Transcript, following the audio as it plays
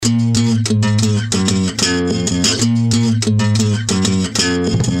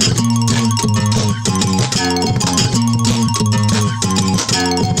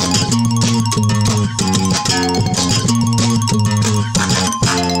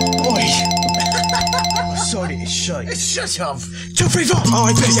Shut up! 2, 3, 4.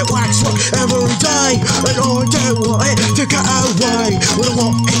 I visit Waxwork every day, and I don't want it to get away. When I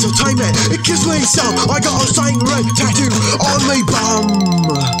want entertainment, it gives me some. I got a Saint Red tattoo on me bum.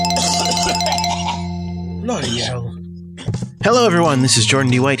 Bloody hell. Hello everyone, this is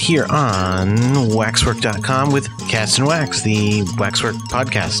Jordan D. White here on Waxwork.com with Cast and Wax, the Waxwork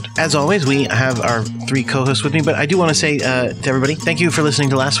podcast. As always, we have our 3 co-hosts with me, but I do want to say to everybody, thank you for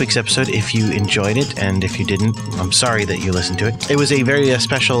listening to last week's episode. If you enjoyed it, and if you didn't, I'm sorry that you listened to it. It was a very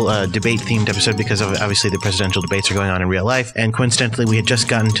special debate-themed episode because obviously the presidential debates are going on in real life, and coincidentally we had just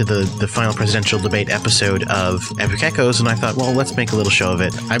gotten to the final presidential debate episode of Epic Echoes, and I thought, well, let's make a little show of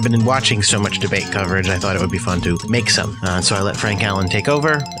it. I've been watching so much debate coverage, I thought it would be fun to make some. So I let Frank Allen take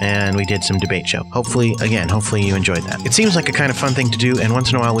over, and we did some debate show. Hopefully you enjoyed that. It seems like a kind of fun thing to do, and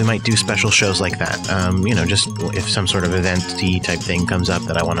once in a while we might do special shows like that. Just if some sort of event-y type thing comes up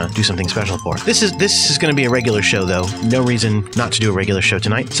that I want to do something special for. This is going to be a regular show, though. No reason not to do a regular show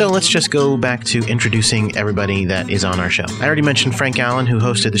tonight. So let's just go back to introducing everybody that is on our show. I already mentioned Frank Allen, who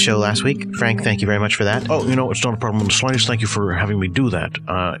hosted the show last week. Frank, thank you very much for that. Oh, it's not a problem in the slightest. Thank you for having me do that.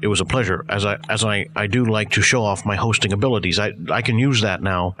 It was a pleasure, as I do like to show off my hosting abilities. I can use that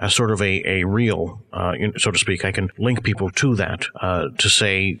now as sort of a reel, so to speak. I can link people to that to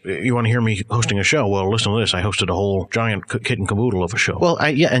say, you want to hear me hosting a show? Well, listen to this. I hosted a whole giant kit and caboodle of a show. Well,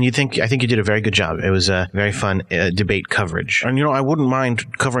 I think you did a very good job. It was a very fun debate coverage. And, I wouldn't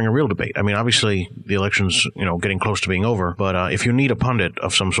mind covering a real debate. I mean, obviously, the election's, getting close to being over. But if you need a pundit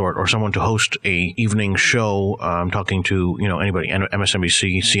of some sort or someone to host a evening show, I'm talking to, anybody,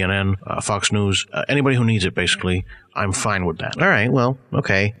 MSNBC, CNN, Fox News, anybody who needs it, basically, I'm fine with that. All right. Well,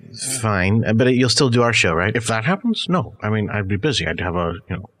 okay. Fine. But you'll still do our show, right? If that happens, no. I mean, I'd be busy. I'd have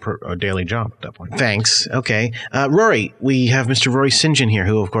a daily job at that point. Thanks. Okay. Rory, we have Mr. Rory St. John here,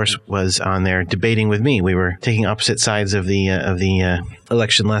 who, of course, was on there debating with me. We were taking opposite sides of the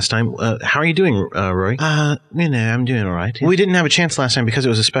election last time. How are you doing, Rory? I'm doing all right. We didn't have a chance last time because it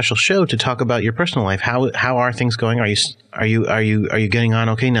was a special show to talk about your personal life. How are things going? Are you getting on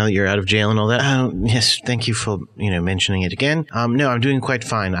okay now that you're out of jail and all that? Yes. Thank you for, mentioning it again. No, I'm doing quite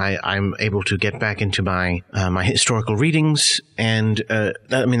fine. I'm able to get back into my my historical readings, and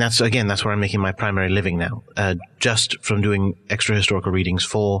that's where I'm making my primary living now. Just from doing extra historical readings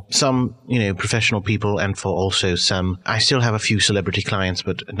for some, professional people, and for also some. I still have a few celebrity clients,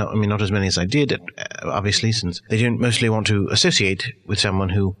 but not as many as I did, obviously, since they don't mostly want to associate with someone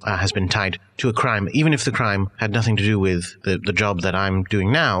who has been tied to a crime, even if the crime had nothing to do with the job that I'm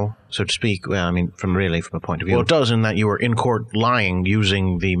doing now, so to speak. Well, from a point of view. Well, it does, in that you were in court lying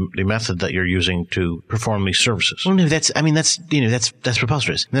using the method that you're using to perform these services. Well, no, that's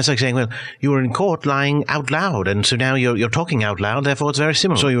preposterous. And that's like saying, well, you were in court lying out loud, and so now you're talking out loud, therefore it's very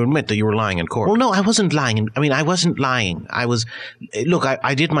similar. So you admit that you were lying in court? Well, no, I wasn't lying. I wasn't lying. I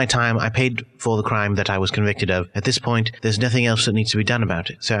did my time. I paid for the crime that I was convicted of. At this point, there's nothing else that needs to be done about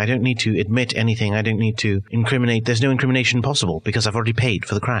it. So I don't need to admit anything. I don't need to incriminate. There's no incrimination possible because I've already paid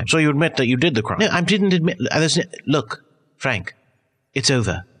for the crime. So you admit that you did the crime? No, I didn't admit. Look, Frank, it's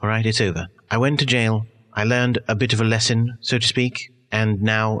over, all right? It's over. I went to jail. I learned a bit of a lesson, so to speak, and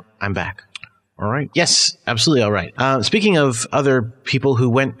now I'm back. All right. Yes, absolutely all right. Speaking of other people who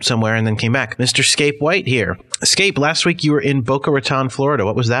went somewhere and then came back, Mr. Scape White here. Scape, last week you were in Boca Raton, Florida.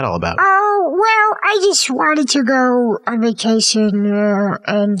 What was that all about? Oh, well, I just wanted to go on vacation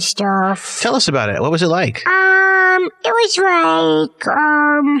and stuff. Tell us about it. What was it like? It was like,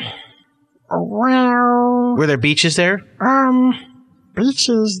 well... Were there beaches there?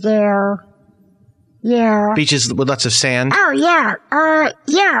 Beaches there. Yeah. Beaches with lots of sand? Oh, yeah.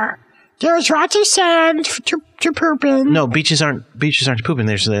 Yeah. There's lots of sand to poop in. No, beaches aren't to poop in.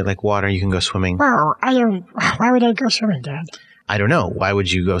 There's like water. You can go swimming. Well, why would I go swimming, Dad? I don't know. Why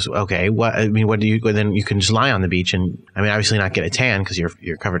would you go? Okay. What do you? Then you can just lie on the beach and obviously not get a tan because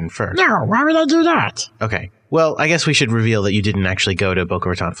you're covered in fur. No. Why would I do that? Okay. Well, I guess we should reveal that you didn't actually go to Boca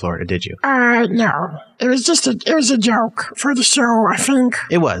Raton, Florida, did you? No. It was a joke for the show, I think.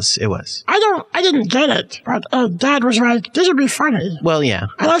 It was. I didn't get it, but Dad was like, this would be funny. Well, yeah.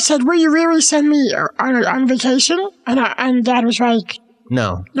 And I said, will you really send me on vacation? And Dad was like,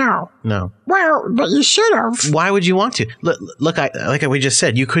 No. Well, but you should have. Why would you want to? Look, like we just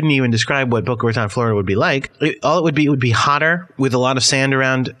said, you couldn't even describe what Boca Raton, Florida would be like. All it would be hotter with a lot of sand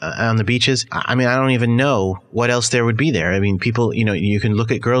around on the beaches. I don't even know what else there would be there. People, you can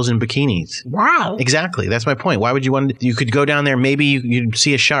look at girls in bikinis. Why? Exactly. That's my point. Why would you want to? You could go down there. Maybe you'd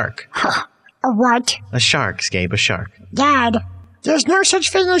see a shark. A what? A shark, Scape, a shark. Dad, There's no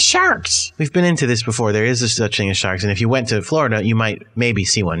such thing as sharks. We've been into this before. There is a such thing as sharks, and if you went to Florida, you might maybe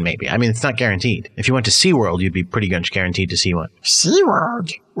see one, maybe. I mean, it's not guaranteed. If you went to SeaWorld, you'd be pretty much guaranteed to see one.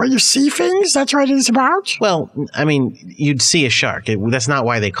 SeaWorld? Where you see things? That's what it's about? Well, I mean, you'd see a shark. That's not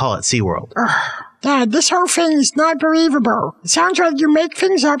why they call it SeaWorld. Dad, this whole thing is not believable. It sounds like you make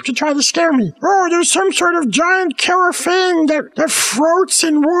things up to try to scare me. Oh, there's some sort of giant killer thing that floats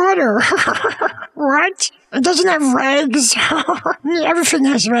in water. What? It doesn't have legs. Everything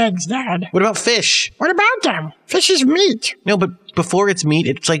has legs, Dad. What about fish? What about them? Fish is meat. No, but before it's meat,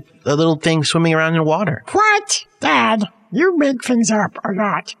 it's like a little thing swimming around in water. What? Dad, you make things up a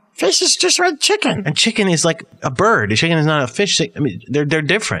lot. Fish is just like chicken. And chicken is like a bird. A chicken is not a fish. I mean, they're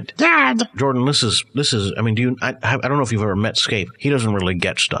different. Dad. Jordan, this is. I mean, I don't know if you've ever met Scape. He doesn't really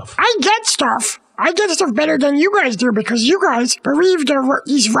get stuff. I get stuff. I get stuff better than you guys do because you guys believe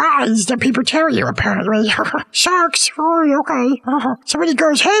these lies that people tell you, apparently. Sharks. Oh, okay. Somebody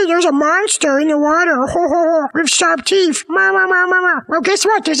goes, hey, there's a monster in the water with sharp teeth. Well, guess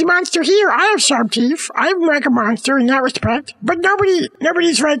what? There's a monster here. I have sharp teeth. I'm like a monster in that respect. But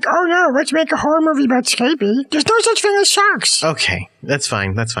nobody's like, oh no, let's make a horror movie about Scapey. There's no such thing as sharks. Okay. That's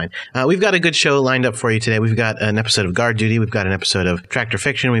fine. We've got a good show lined up for you today. We've got an episode of Guard Duty. We've got an episode of Tractor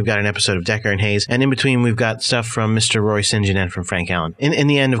Fiction. We've got an episode of Decker and Hayes. And in between, we've got stuff from Mr. Roy St. John and from Frank Allen. In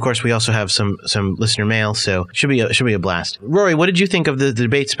the end, of course, we also have some listener mail, so it should be a blast. Rory, what did you think of the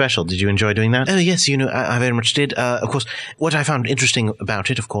debate special? Did you enjoy doing that? Yes, I very much did. Of course, what I found interesting about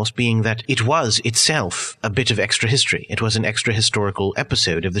it, of course, being that it was itself a bit of extra history. It was an extra historical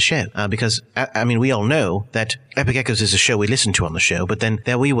episode of the show. Because, I mean, we all know that Epic Echoes is a show we listen to on the show, but then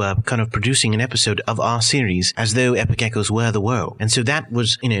there we were kind of producing an episode of our series as though Epic Echoes were the world. And so that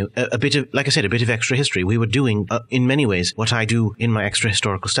was, a bit of, like I said, a bit of extra history. We were doing, in many ways, what I do in my extra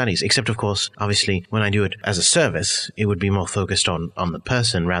historical studies, except, of course, obviously, when I do it as a service, it would be more focused on the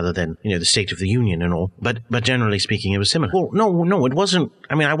person rather than, the State of the Union and all. But generally speaking, it was similar. Well, no, it wasn't.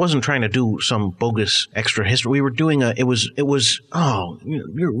 I mean, I wasn't trying to do some bogus extra history. We were doing what are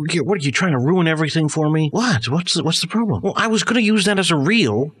you trying to ruin everything for me? What? What's the problem? Well, I was going to use that as a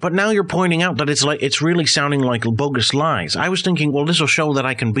reel, but now you're pointing out that it's really sounding like bogus lies. I was thinking, well, this will show that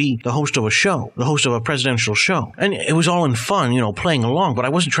I can be the host of a show, the host of a presidential show. And it was all in fun, playing along, but I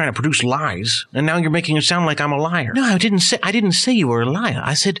wasn't trying to produce lies. And now you're making it sound like I'm a liar. No, I didn't say you were a liar.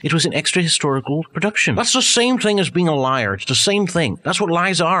 I said it was an extra historical production. That's the same thing as being a liar. It's the same thing. That's what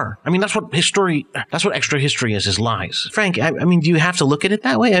lies are. I mean, that's what extra history is lies. Frank, I mean, do you have to look at it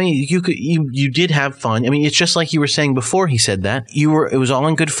that way? I mean, you did have fun. I mean, it's just like you were saying before he said that. It was all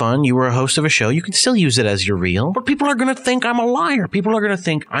in good fun. You were a host of a show. You can still use it as your reel. But people are going to think I'm a liar. People are going to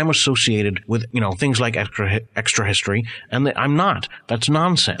think I'm associated with, things like extra history, and that I'm not. That's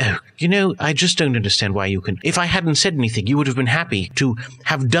nonsense. I just don't understand why you can. If I hadn't said anything, you would have been happy to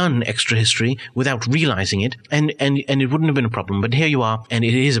have done extra history without realizing it, and it wouldn't have been a problem. But here you are, and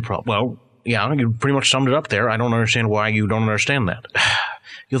it is a problem. Well, yeah, you pretty much summed it up there. I don't understand why you don't understand that.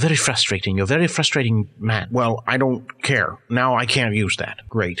 You're very frustrating. You're a very frustrating man. Well, I don't care. Now I can't use that.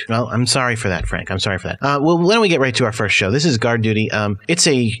 Great. Well, I'm sorry for that, Frank. I'm sorry for that. Well, why don't we get right to our first show? This is Guard Duty. It's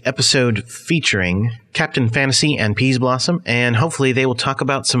a episode featuring Captain Fantasy and Peas Blossom, and hopefully they will talk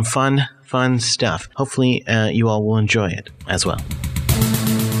about some fun stuff. Hopefully you all will enjoy it as well.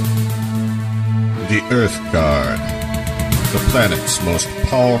 The Earth Guard. The planet's most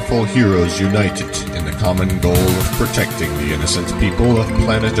powerful heroes united in the common goal of protecting the innocent people of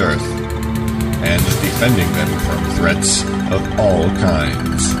planet Earth and defending them from threats of all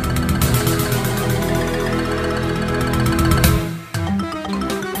kinds.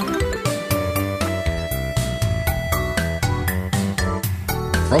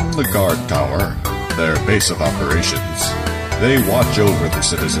 From the guard tower, their base of operations, they watch over the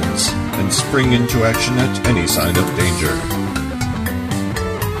citizens and spring into action at any sign of danger.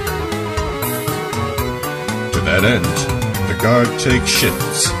 To that end, the Guard takes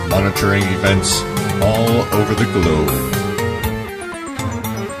shifts monitoring events all over the globe.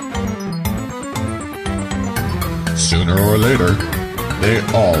 Sooner or later, they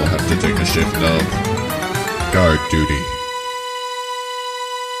all have to take a shift of guard duty.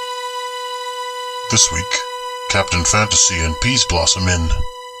 This week, Captain Fantasy and Peas Blossom in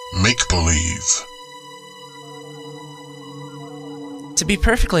Make Believe. To be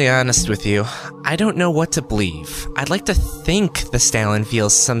perfectly honest with you, I don't know what to believe. I'd like to think the Stallion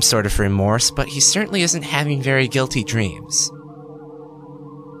feels some sort of remorse, but he certainly isn't having very guilty dreams.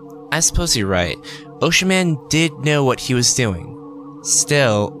 I suppose you're right. Oceanman did know what he was doing.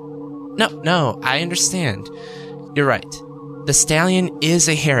 Still... No, I understand. You're right. The Stallion is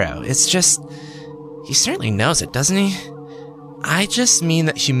a hero. It's just... he certainly knows it, doesn't he? I just mean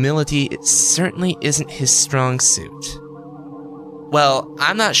that humility certainly isn't his strong suit. Well,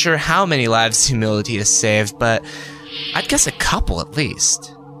 I'm not sure how many lives humility has saved, but I'd guess a couple at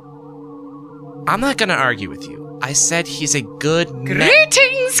least. I'm not gonna argue with you. I said he's a good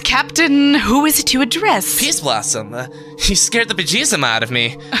Greetings, Captain! Who is it you address? Peace Blossom. You scared the bejesus out of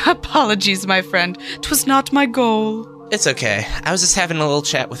me. Apologies, my friend. 'Twas not my goal. It's okay. I was just having a little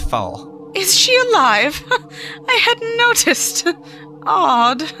chat with Fall. Is she alive? I hadn't noticed.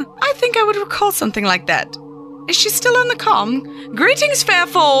 Odd. I think I would recall something like that. Is she still on the comm? Greetings, fair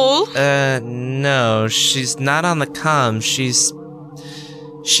foal! No, she's not on the comm.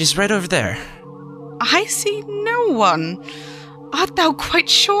 She's right over there. I see no one. Art thou quite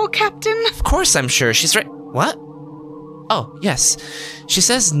sure, Captain? Of course I'm sure. She's right. What? Oh, yes. She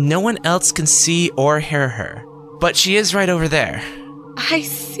says no one else can see or hear her. But she is right over there. I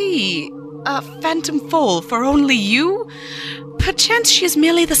see. A phantom foal for only you? Perchance she is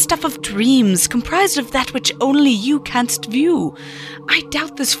merely the stuff of dreams, comprised of that which only you canst view. I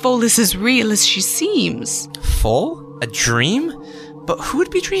doubt this foal is as real as she seems. Foal? A dream? But who would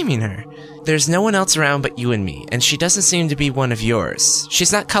be dreaming her? There's no one else around but you and me, and she doesn't seem to be one of yours.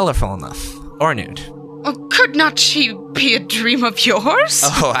 She's not colorful enough. Or nude. Oh, could not she be a dream of yours?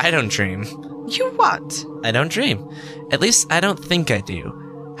 Oh, I don't dream. You what? I don't dream. At least I don't think I do.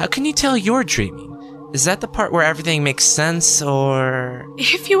 How can you tell you're dreaming? Is that the part where everything makes sense, or...?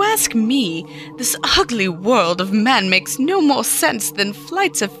 If you ask me, this ugly world of man makes no more sense than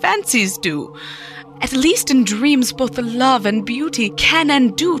flights of fancies do. At least in dreams, both the love and beauty can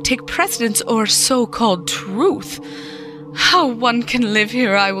and do take precedence o'er so-called truth. How one can live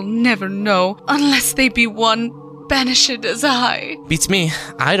here I will never know, unless they be one banished as I. Beats me.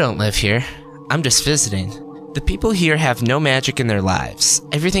 I don't live here. I'm just visiting. The people here have no magic in their lives.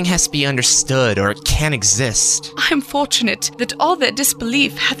 Everything has to be understood, or it can't exist. I am fortunate that all their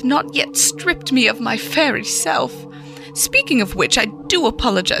disbelief hath not yet stripped me of my fairy self. Speaking of which, I do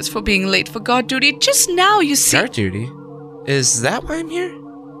apologize for being late for guard duty. Just now, you see— Guard duty? Is that why I'm here?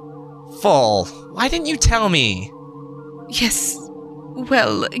 Full. Why didn't you tell me? Yes.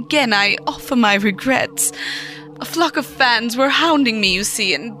 Well, again, I offer my regrets. A flock of fans were hounding me, you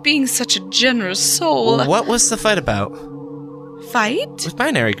see, and being such a generous soul— What was the fight about? Fight? With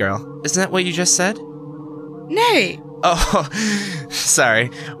Binary Girl. Isn't that what you just said? Nay. Oh, sorry.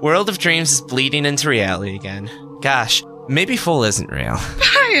 World of Dreams is bleeding into reality again. Gosh, maybe Full isn't real.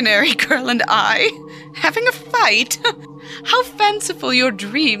 Binary Girl and I? Having a fight? How fanciful your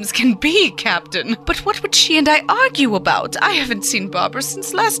dreams can be, Captain. But what would she and I argue about? I haven't seen Barbara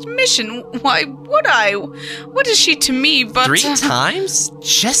since last mission. Why would I? What is she to me but— 3 times?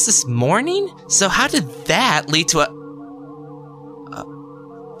 Just this morning? So how did that lead to a...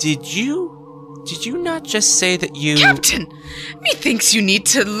 Did you not just say that you... Captain! Methinks you need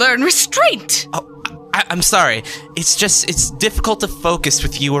to learn restraint! Oh, I'm sorry. It's difficult to focus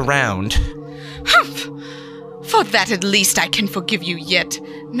with you around. Humph! For that at least I can forgive you yet.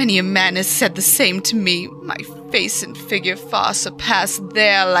 Many a man has said the same to me. My face and figure far surpass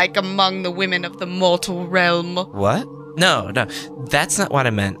their like among the women of the mortal realm. What? No, that's not what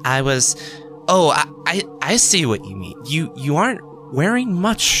I meant. I was... Oh, I see what you mean. You aren't wearing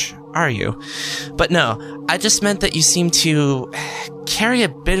much, are you? But no, I just meant that you seem to carry a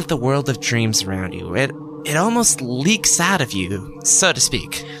bit of the world of dreams around you. It almost leaks out of you, so to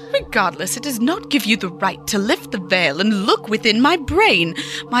speak. Regardless, it does not give you the right to lift the veil and look within my brain.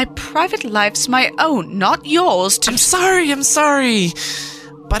 My private life's my own, not yours to— I'm sorry.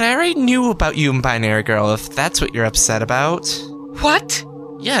 But I already knew about you and Binary Girl, if that's what you're upset about. What?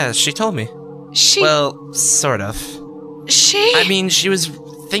 Yeah, she told me. Well, sort of. I mean, she was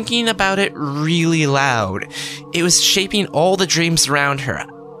thinking about it really loud. It was shaping all the dreams around her.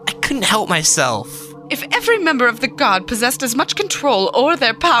 I couldn't help myself. If every member of the Guard possessed as much control over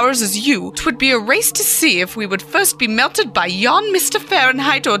their powers as you, 'twould be a race to see if we would first be melted by yon Mr.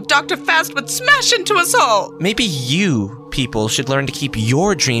 Fahrenheit or Dr. Fast would smash into us all. Maybe you people should learn to keep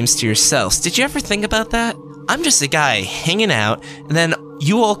your dreams to yourselves. Did you ever think about that? I'm just a guy hanging out, and then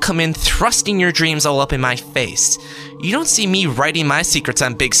you all come in thrusting your dreams all up in my face. You don't see me writing my secrets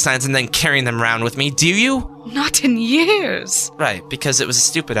on big signs and then carrying them around with me, do you? Not in years. Right, because it was a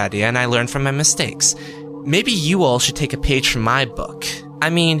stupid idea and I learned from my mistakes. Maybe you all should take a page from my book.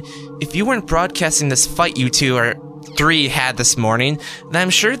 I mean, if you weren't broadcasting this fight you two or 3 had this morning, then I'm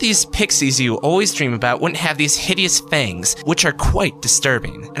sure these pixies you always dream about wouldn't have these hideous fangs, which are quite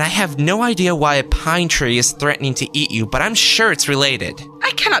disturbing. And I have no idea why a pine tree is threatening to eat you, but I'm sure it's related. I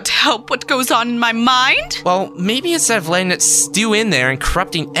I cannot help what goes on in my mind. Well, maybe instead of letting it stew in there and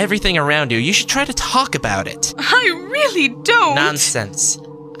corrupting everything around you, you should try to talk about it. I really don't. Nonsense.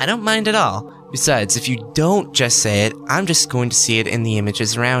 I don't mind at all. Besides, if you don't just say it, I'm just going to see it in the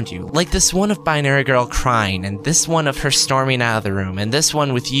images around you. Like this one of Binary Girl crying, and this one of her storming out of the room, and this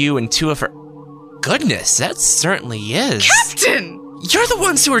one with you and 2 of her... Goodness, that certainly is. Captain! You're the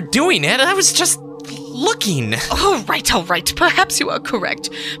ones who are doing it. I was just looking. All right. Perhaps you are correct.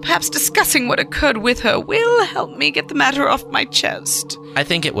 Perhaps discussing what occurred with her will help me get the matter off my chest. I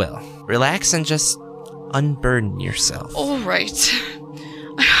think it will. Relax and just unburden yourself. All right.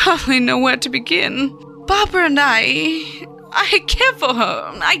 I hardly know where to begin. Barbara and I care for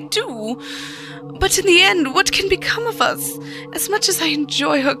her. I do. But in the end, what can become of us? As much as I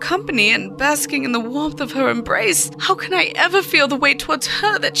enjoy her company and basking in the warmth of her embrace, how can I ever feel the way towards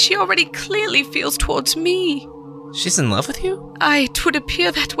her that she already clearly feels towards me? She's in love with you? It would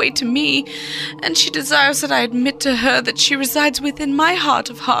appear that way to me, and she desires that I admit to her that she resides within my heart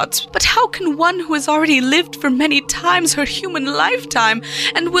of hearts. But how can one who has already lived for many times her human lifetime,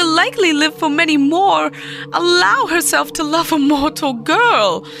 and will likely live for many more, allow herself to love a mortal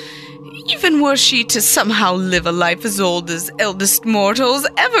girl? Even were she to somehow live a life as old as eldest mortals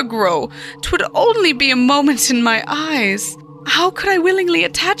ever grow, 'twould only be a moment in my eyes. How could I willingly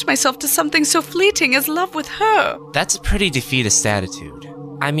attach myself to something so fleeting as love with her? That's a pretty defeatist attitude.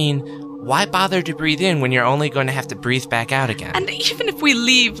 I mean, why bother to breathe in when you're only going to have to breathe back out again? And even if we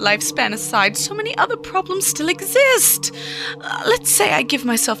leave lifespan aside, so many other problems still exist. Let's say I give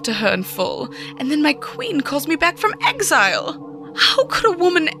myself to her in full, and then my queen calls me back from exile. How could a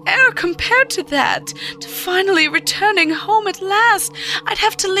woman e'er compare to that? To finally returning home at last, I'd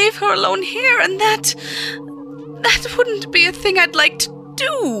have to leave her alone here, and that wouldn't be a thing I'd like to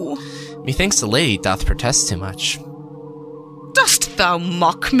do. Methinks the lady doth protest too much. Dost thou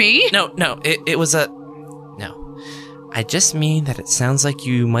mock me? No, it was a... No. I just mean that it sounds like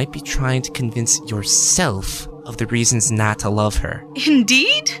you might be trying to convince yourself of the reasons not to love her.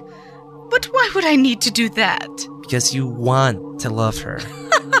 Indeed? But why would I need to do that? Because you want to love her.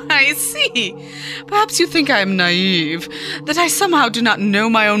 I see. Perhaps you think I am naive, that I somehow do not know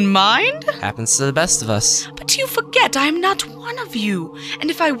my own mind? Happens to the best of us. But you forget I am not one of you, and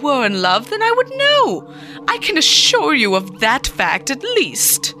if I were in love, then I would know. I can assure you of that fact at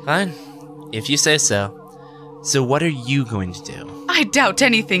least. Fine, if you say so. So what are you going to do? I doubt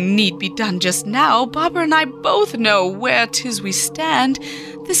anything need be done just now. Barbara and I both know where 'tis we stand.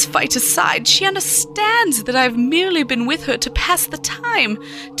 This fight aside, she understands that I've merely been with her to pass the time.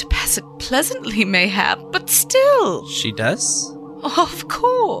 To pass it pleasantly, mayhap, but still. She does? Of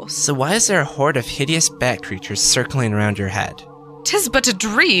course. So why is there a horde of hideous bat creatures circling around your head? 'Tis but a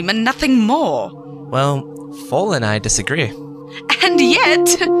dream and nothing more. Well, Foal and I disagree. And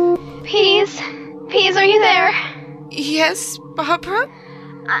yet... Peas, are you there? Yes, Barbara?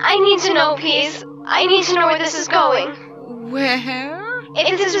 I need to know, Peas. I need to know where this is going. Where?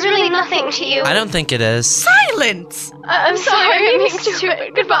 If this is really nothing to you... I don't think it is. Silence! I'm sorry, I'm being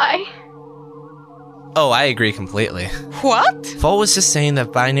stupid. Goodbye. Oh, I agree completely. What? Foal was just saying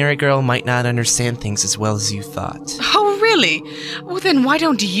that Binary Girl might not understand things as well as you thought. Oh, really? Well, then why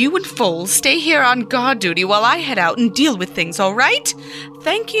don't you and Foal stay here on guard duty while I head out and deal with things, all right?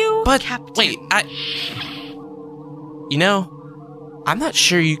 Thank you, But, Captain. wait, You know, I'm not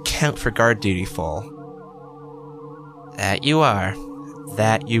sure you count for guard duty, Foal. That you are.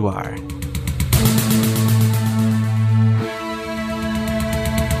 That you are.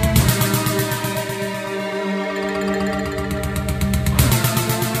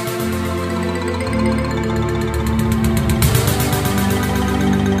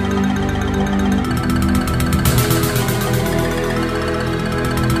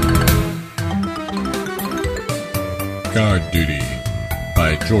 Guard Duty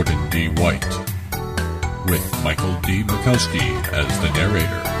by Jordan D. White, with Michael D. Mikowski as the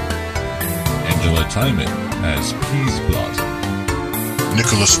narrator, Angela Timon as Peas Blossom,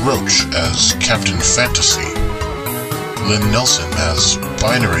 Nicholas Roach as Captain Fantasy, Lynn Nelson as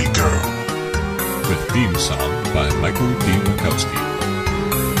Binary Girl, with theme song by Michael D. Mikowski.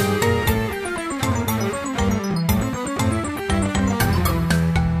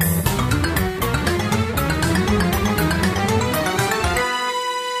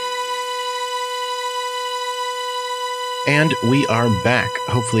 And we are back.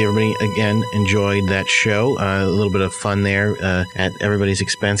 Hopefully everybody, again, enjoyed that show. A little bit of fun there at everybody's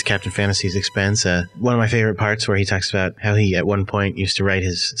expense, Captain Fantasy's expense. One of my favorite parts where he talks about how he, at one point, used to write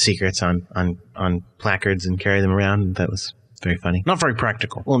his secrets on placards and carry them around. That was very funny. Not very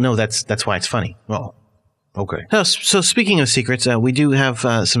practical. Well, no, that's why it's funny. Well, Okay. So speaking of secrets, we do have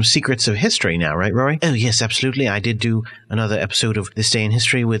some secrets of history now, right, Rory? Oh, yes, absolutely. I did do another episode of This Day in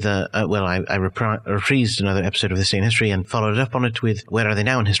History with, I reprised another episode of This Day in History and followed up on it with Where Are They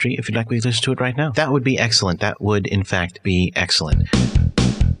Now in History, if you'd like me to listen to it right now. That would be excellent. That would, in fact, be excellent.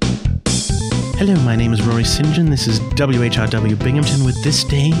 Hello, my name is Rory St. John. This is WHRW Binghamton with This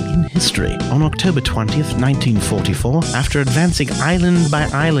Day in History. On October 20th, 1944, after advancing island by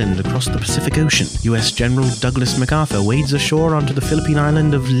island across the Pacific Ocean, U.S. General Douglas MacArthur wades ashore onto the Philippine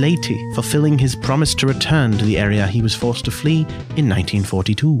island of Leyte, fulfilling his promise to return to the area he was forced to flee in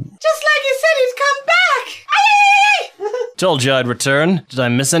 1942. Just like you said he'd come back! Told you I'd return. Did I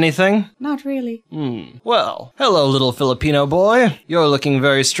miss anything? Not really. Well, hello, little Filipino boy. You're looking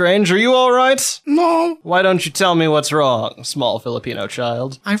very strange. Are you all right? No. Why don't you tell me what's wrong, small Filipino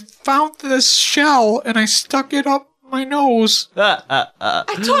child? I found this shell and I stuck it up my nose. I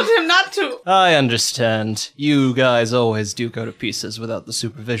told him not to. I understand. You guys always do go to pieces without the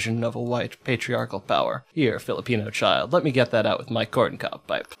supervision of a white patriarchal power. Here, Filipino child, let me get that out with my corncob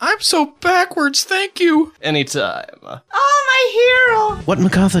pipe. I'm so backwards, thank you. Anytime. Oh, my hero. What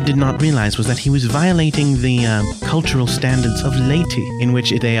MacArthur did not realize was that he was violating the cultural standards of Leyte, in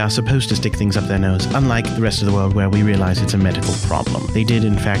which they are supposed to stick things up their nose, unlike the rest of the world where we realize it's a medical problem. They did,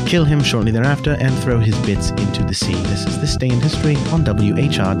 in fact, kill him shortly thereafter and throw his bits into the sea. This is This Day in History on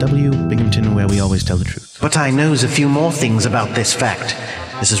WHRW Binghamton, where we always tell the truth. But I knows a few more things about this fact.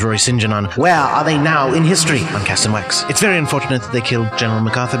 This is Rory St. John on Where Are They Now in History on Cast and Wax. It's very unfortunate that they killed General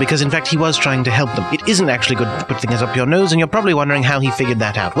MacArthur because, in fact, he was trying to help them. It isn't actually good to put things up your nose, and you're probably wondering how he figured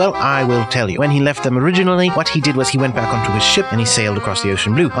that out. Well, I will tell you. When he left them originally, what he did was he went back onto his ship and he sailed across the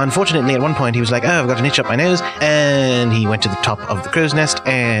ocean blue. Unfortunately, at one point, he was like, I've got an itch up my nose, and he went to the top of the crow's nest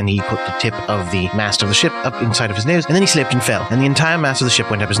and he put the tip of the mast of the ship up inside of his nose, and then he slipped and fell, and the entire mast of the ship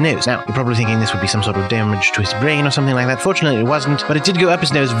went up his nose. Now, you're probably thinking this would be some sort of damage to his brain or something like that. Fortunately, it wasn't, but it did go up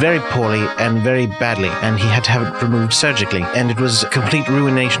his nose very poorly and very badly, and he had to have it removed surgically, and it was complete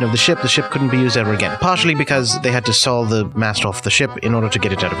ruination of the ship. The ship couldn't be used ever again, partially because they had to saw the mast off the ship in order to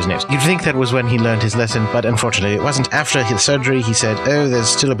get it out of his nose. You'd think that was when he learned his lesson, but unfortunately it wasn't. After his surgery, he said, there's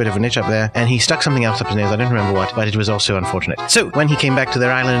still a bit of an itch up there, and he stuck something else up his nose. I don't remember what, but it was also unfortunate. So when he came back to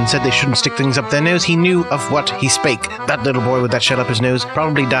their island and said they shouldn't stick things up their nose, he knew of what he spake. That little boy with that shell up his nose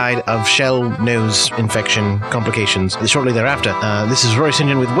probably died of shell nose infection complications shortly thereafter. This is Rory St.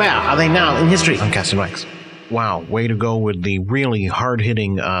 John with Where Are They Now in History on Cast and Wax. Wow, way to go with the really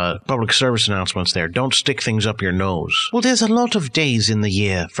hard-hitting public service announcements there. Don't stick things up your nose. Well, there's a lot of days in the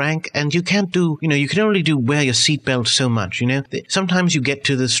year, Frank, and you can't do, you can only do wear your seatbelt so much, Sometimes you get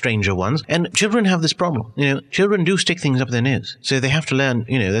to the stranger ones, and children have this problem. Children do stick things up their nose, so they have to learn,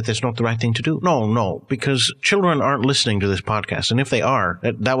 that that's not the right thing to do. No, because children aren't listening to this podcast, and if they are,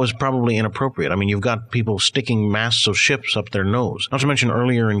 that was probably inappropriate. I mean, you've got people sticking masts of ships up their nose. Not to mention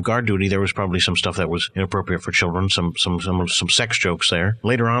earlier in guard duty, there was probably some stuff that was inappropriate for children, some sex jokes there.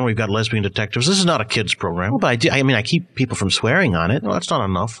 Later on, we've got lesbian detectives. This is not a kids program. Well, but I keep people from swearing on it. No, that's not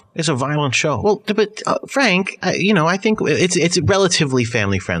enough. It's a violent show. Well, but Frank, I think it's relatively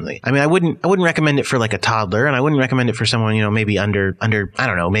family friendly. I mean, I wouldn't recommend it for like a toddler, and I wouldn't recommend it for someone maybe under I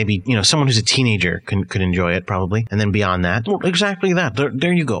don't know, maybe someone who's a teenager could enjoy it probably, and then beyond that. Well, exactly that.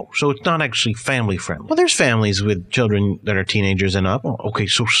 There you go. So it's not actually family friendly. Well, there's families with children that are teenagers and up. Oh, okay,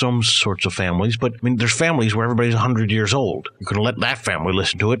 so some sorts of families, but there's families where everybody's 100 years old. You could let that family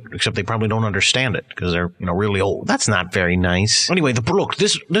listen to it, except they probably don't understand it because they're really old. That's not very nice. Anyway, look,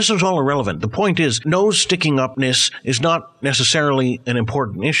 this is all irrelevant. The point is, nose sticking upness is not necessarily an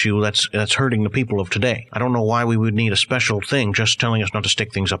important issue that's hurting the people of today. I don't know why we would need a special thing just telling us not to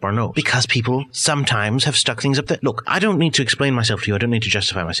stick things up our nose. Because people sometimes have stuck things up there. Look, I don't need to explain myself to you. I don't need to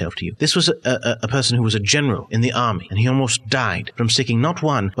justify myself to you. This was a person who was a general in the army, and he almost died from sticking not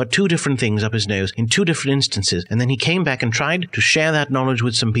one, but two different things up his nose in two different instances. And then he came back and tried to share that knowledge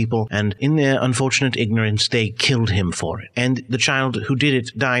with some people, and in their unfortunate ignorance, they killed him for it. And the child who did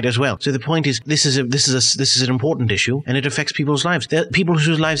it died as well. So the point is, this is an important issue, and it affects people's lives. There are people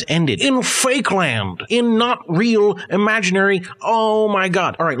whose lives ended in fake land, in not real, imaginary. Oh my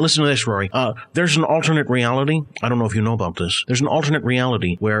God! All right, listen to this, Rory. There's an alternate reality. I don't know if you know about this. There's an alternate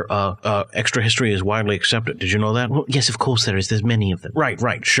reality where extra history is widely accepted. Did you know that? Well, yes, of course there is. There's many of them.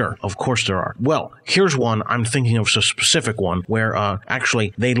 Right, sure. Of course there are. Well, here's one one, I'm thinking of a specific one where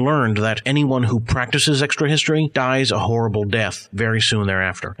actually they learned that anyone who practices extra history dies a horrible death very soon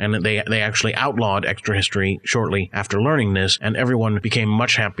thereafter. And they actually outlawed extra history shortly after learning this, and everyone became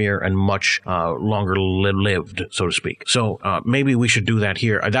much happier and much longer lived, so to speak. So maybe we should do that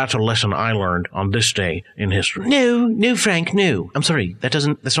here. That's a lesson I learned on this day in history. No, Frank, no. I'm sorry. That's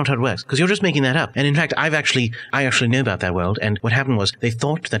not how it works. Because you're just making that up. And in fact, I actually know about that world. And what happened was they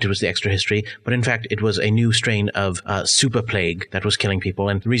thought that it was the extra history, but in fact, it was a new strain of super plague that was killing people.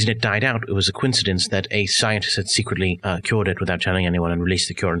 And the reason it died out, it was a coincidence that a scientist had secretly cured it without telling anyone and released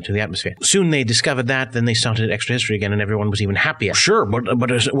the cure into the atmosphere. Soon they discovered that, then they started extra history again, and everyone was even happier. Sure,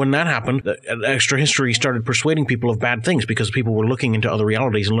 but when that happened, extra history started persuading people of bad things because people were looking into other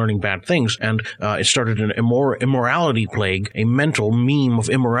realities and learning bad things, and it started an immorality plague, a mental meme of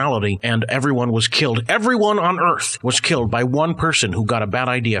immorality, and everyone was killed. Everyone on Earth was killed by one person who got a bad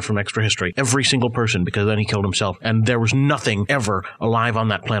idea from extra history. Every single person, because then he killed himself, and there was nothing ever alive on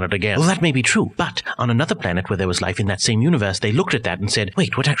that planet again. Well, that may be true, but on another planet where there was life in that same universe, they looked at that and said,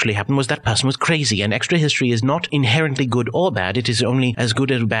 wait, what actually happened was that person was crazy, and extra history is not inherently good or bad. It is only as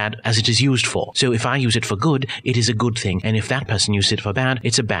good or bad as it is used for. So if I use it for good, it is a good thing, and if that person uses it for bad,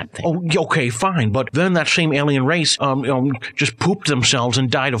 it's a bad thing. Oh, okay, fine, but then that same alien race just pooped themselves and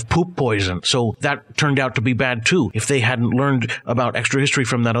died of poop poison, so that turned out to be bad too. If they hadn't learned about extra history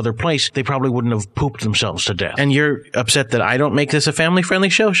from that other place, they probably wouldn't have pooped themselves to death. And you're upset that I don't make this a family-friendly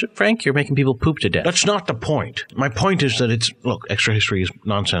show, Frank? You're making people poop to death. That's not the point. My point is that look, extra history is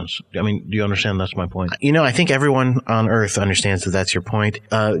nonsense. I mean, do you understand that's my point? You know, I think everyone on Earth understands that that's your point.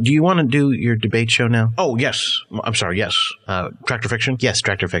 Do you want to do your debate show now? Oh, yes. I'm sorry, yes. Tractor Fiction? Yes,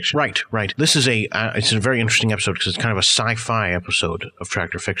 Tractor Fiction. Right. This is it's a very interesting episode because it's kind of a sci-fi episode of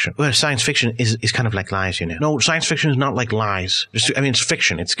Tractor Fiction. Well, science fiction is kind of like lies, you know. No, science fiction is not like lies. It's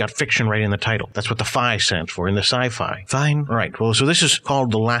fiction. It's got fiction right in the title. That's what the phi stands for in the sci-fi. Fine. Right. Well, so this is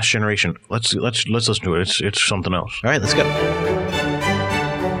called The Last Generation. Let's listen to it. It's something else. All right, let's go.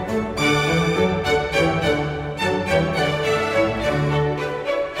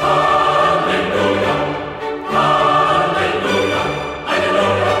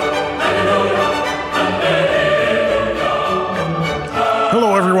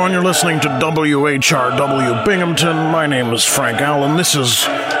 You're listening to WHRW Binghamton. My name is Frank Allen. This is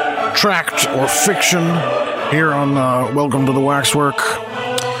Tract or Fiction here on Welcome to the Waxwork.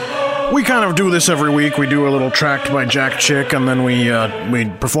 We kind of do this every week. We do a little tract by Jack Chick, and then we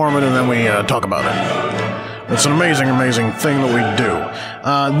perform it, and then we talk about it. It's an amazing, amazing thing that we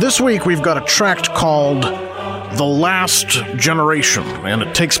do. This week we've got a tract called The Last Generation, and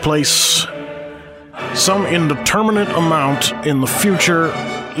it takes place some indeterminate amount in the future.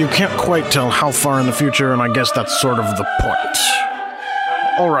 You can't quite tell how far in the future, and I guess that's sort of the point.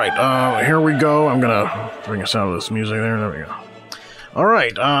 All right, here we go. I'm going to bring us out of this music there. There we go. All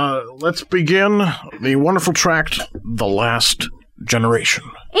right, let's begin the wonderful tract, The Last Generation.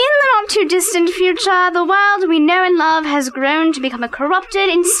 In the not-too-distant future, the world we know and love has grown to become a corrupted,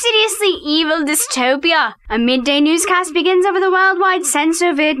 insidiously evil dystopia. A midday newscast begins over the worldwide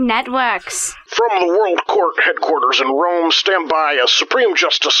censored networks. From the World Court headquarters in Rome, stand by as Supreme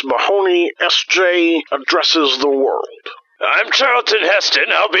Justice Mahoney S.J. addresses the world. I'm Charlton Heston.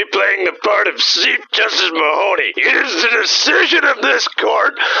 I'll be playing the part of Chief Justice Mahoney. It is the decision of this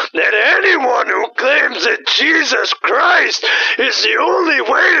court that anyone who claims that Jesus Christ is the only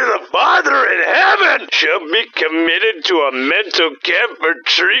way to the Father in heaven shall be committed to a mental camp for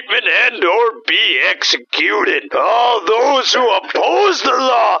treatment and or be executed. All those who oppose the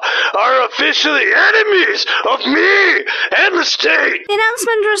law are officially enemies of me and the state. The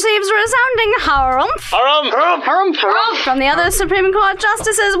announcement receives resounding harumph. Harumph. From the other Supreme Court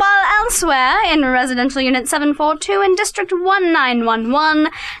justices, while elsewhere, in Residential Unit 742 in District 1911,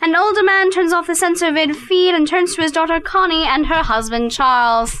 an older man turns off the censor-vid feed and turns to his daughter Connie and her husband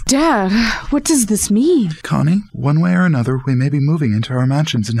Charles. Dad, what does this mean? Connie, one way or another, we may be moving into our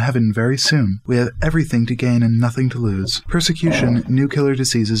mansions in heaven very soon. We have everything to gain and nothing to lose. Persecution, new killer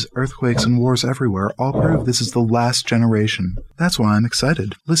diseases, earthquakes, and wars everywhere all prove this is the last generation. That's why I'm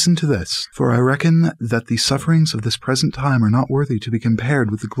excited. Listen to this. For I reckon that the sufferings of this present time are not worthy to be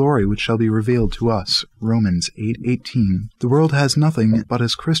compared with the glory which shall be revealed to us. Romans 8:18. The world has nothing, but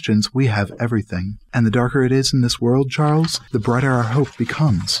as Christians we have everything. And the darker it is in this world, Charles, the brighter our hope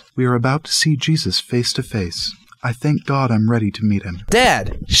becomes. We are about to see Jesus face to face. I thank God I'm ready to meet him.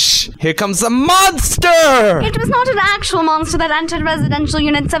 Dad! Shh! Here comes the monster! It was not an actual monster that entered Residential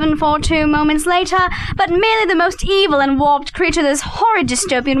Unit 742 moments later, but merely the most evil and warped creature this horrid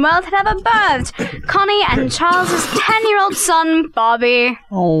dystopian world had ever birthed. Connie and Charles's 10-year-old son, Bobby.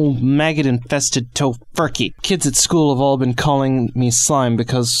 Oh, maggot-infested tofurkey. Kids at school have all been calling me slime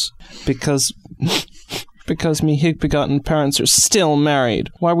because me hig-begotten parents are still married.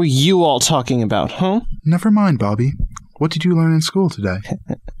 Why were you all talking about, huh? Never mind, Bobby. What did you learn in school today?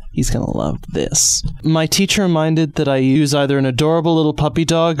 He's gonna love this. My teacher reminded that I use either an adorable little puppy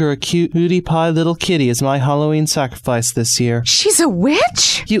dog or a cutie pie little kitty as my Halloween sacrifice this year. She's a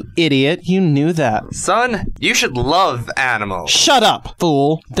witch? You idiot, you knew that. Son, you should love animals. Shut up,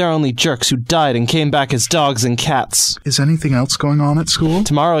 fool. They're only jerks who died and came back as dogs and cats. Is anything else going on at school?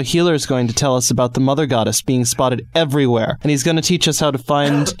 Tomorrow, a healer is going to tell us about the Mother Goddess being spotted everywhere, and he's going to teach us how to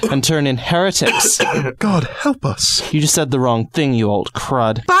find and turn in heretics. God, help us. You just said the wrong thing, you old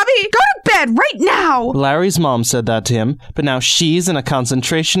crud. Bobby, go to bed right now! Larry's mom said that to him, but now she's in a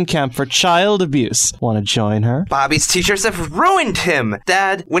concentration camp for child abuse. Want to join her? Bobby's teachers have ruined him.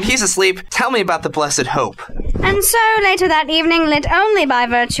 Dad, when he's asleep, tell me about the Blessed Hope. And so, later that evening, lit only by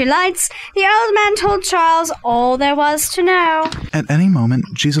virtue lights, the old man told Charles all there was to know. At any moment,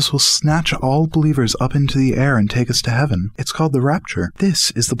 Jesus will snatch all believers up into the air and take us to heaven. It's called the rapture.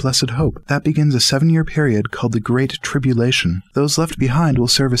 This is the Blessed Hope. That begins a 7-year period called the Great Tribulation. Those left behind will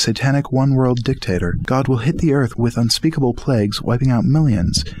serve a satanic one-world dictator. God will hit the earth with unspeakable plagues, wiping out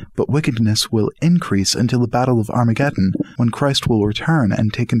millions, but wickedness will increase until the Battle of Armageddon, when Christ will return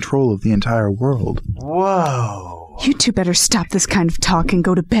and take control of the entire world. Whoa. You two better stop this kind of talk and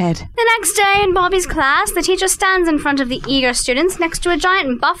go to bed. The next day in Bobby's class, the teacher stands in front of the eager students next to a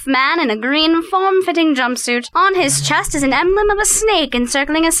giant buff man in a green form-fitting jumpsuit. On his chest is an emblem of a snake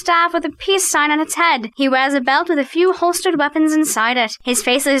encircling a staff with a peace sign on its head. He wears a belt with a few holstered weapons inside it. His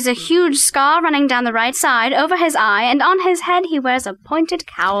face is a huge scar running down the right side over his eye, and on his head he wears a pointed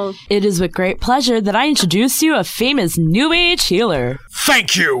cowl. It is with great pleasure that I introduce you a famous New Age healer.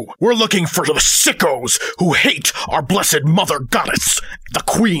 Thank you! We're looking for the sickos who hate our blessed Mother Goddess, the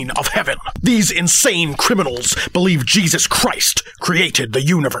Queen of Heaven. These insane criminals believe Jesus Christ created the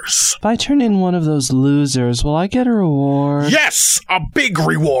universe. If I turn in one of those losers, will I get a reward? Yes, a big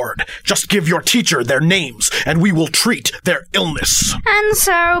reward. Just give your teacher their names, and we will treat their illness. And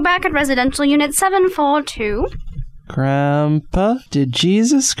so, back at Residential Unit 742... Grandpa, did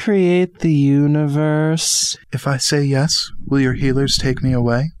Jesus create the universe? If I say yes, will your healers take me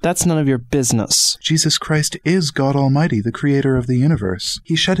away? That's none of your business. Jesus Christ is God Almighty, the creator of the universe.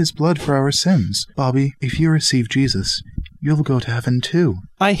 He shed his blood for our sins. Bobby, if you receive Jesus, you'll go to heaven too.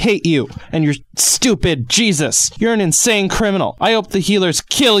 I hate you and your stupid Jesus. You're an insane criminal. I hope the healers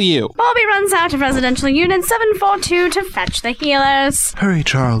kill you. Bobby runs out of Residential Unit 742 to fetch the healers. Hurry,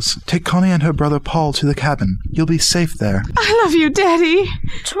 Charles. Take Connie and her brother Paul to the cabin. You'll be safe there. I love you, Daddy.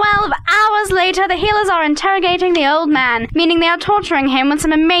 12 hours later, the healers are interrogating the old man, meaning they are torturing him with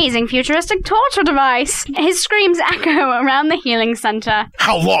some amazing futuristic torture device. His screams echo around the healing center.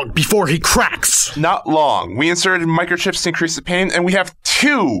 How long before he cracks? Not long. We inserted microchips to increase the pain, and we have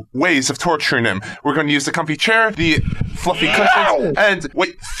 2 ways of torturing him. We're going to use the comfy chair, the fluffy cushions, and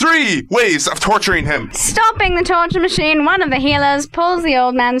 3 ways of torturing him. Stopping the torture machine, one of the healers pulls the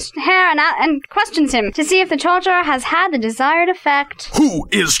old man's hair and questions him to see if the torture has had the desired effect. Who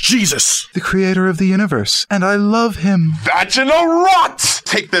is Jesus? The creator of the universe, and I love him. Vaginal rot!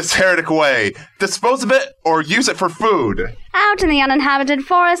 Take this heretic away. Dispose of it or use it for food. Out in the uninhabited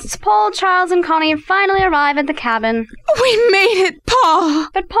forests, Paul, Charles, and Connie finally arrive at the cabin. We made it, Paul!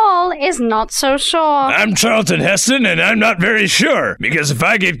 But Paul is not so sure. I'm Charlton Heston, and I'm not very sure, because if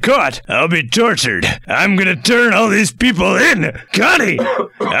I get caught, I'll be tortured. I'm gonna turn all these people in. Connie,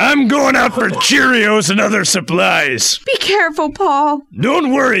 I'm going out for Cheerios and other supplies. Be careful, Paul.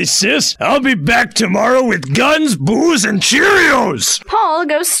 Don't worry, sis. I'll be back tomorrow with guns, booze, and Cheerios. Paul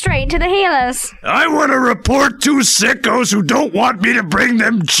goes straight to the healers. I want to report 2 sickos who don't want me to bring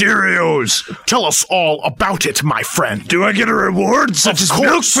them Cheerios. Tell us all about it, my friend. Do I get a reward, such as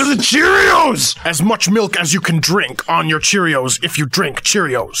milk for the Cheerios? As much milk as you can drink on your Cheerios if you drink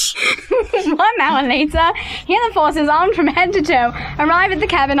Cheerios. 1 hour later, healer forces armed from head to toe arrive at the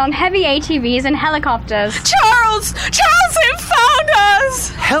cabin on heavy ATVs and helicopters. Charles! Charles, they found us!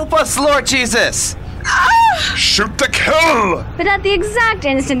 Help us, Lord Jesus! Shoot to kill! But at the exact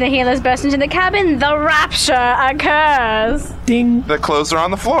instant the healers burst into the cabin, the rapture occurs. Ding. The clothes are on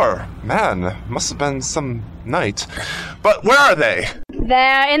the floor. Man, must have been some night. But where are they?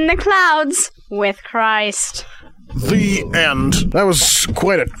 They're in the clouds with Christ. The end. That was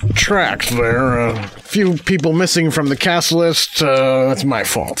quite a tract there. A few people missing from the cast list. That's my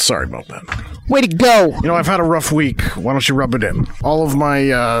fault. Sorry about that. Way to go! You know, I've had a rough week. Why don't you rub it in? All of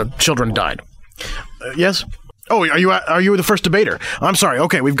my children died. Yes? Oh, are you the first debater? I'm sorry.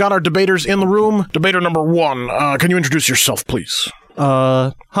 Okay, we've got our debaters in the room. Debater number 1. Can you introduce yourself, please?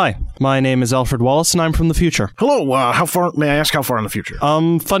 Hi. My name is Alfred Wallace, and I'm from the future. Hello, how far, may I ask how far in the future?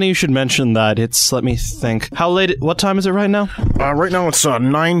 Funny you should mention that. Let me think. What time is it right now? Right now it's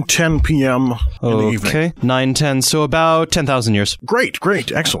 9:10 p.m. in the evening. Okay, 9:10, so about 10,000 years. Great,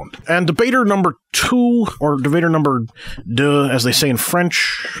 excellent. And debater number 2, or debater number deux, as they say in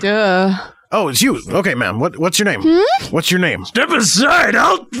French. Duh. Oh, it's you. Okay, ma'am. What's your name? What's your name? Step aside.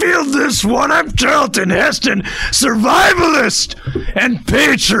 I'll field this one. I'm Charlton Heston, survivalist and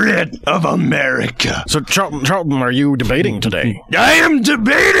patriot of America. So, Charlton, are you debating today? I am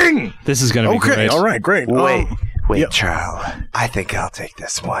debating. This is going to be great. Okay, all right, great. Wait, Charles. I think I'll take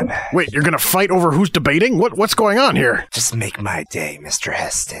this one. Wait, you're gonna fight over who's debating? What's going on here? Just make my day, Mr.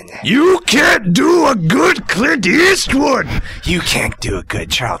 Heston. You can't do a good Clint Eastwood. You can't do a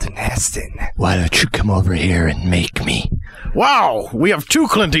good Charlton Heston. Why don't you come over here and make me? Wow, we have 2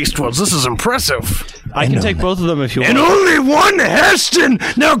 Clint Eastwoods. This is impressive. I can take both of them if you want. And only one Heston.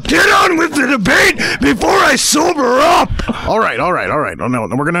 Now get on with the debate before I sober up. All right. Oh, no,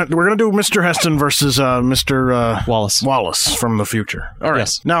 we're gonna do Mr. Heston versus Mr. Wallace from the future. All right.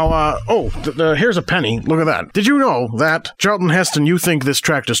 Yes. Now, here's a penny. Look at that. Did you know that, Charlton Heston, you think this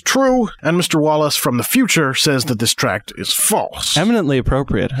tract is true, and Mr. Wallace from the future says that this tract is false? Eminently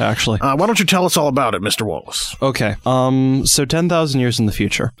appropriate, actually. Why don't you tell us all about it, Mr. Wallace? Okay. So 10,000 years in the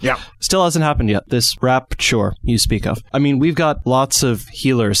future. Yeah. Still hasn't happened yet. This rapture you speak of. I mean, we've got lots of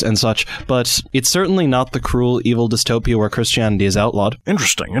healers and such, but it's certainly not the cruel, evil dystopia where Christianity is outlawed.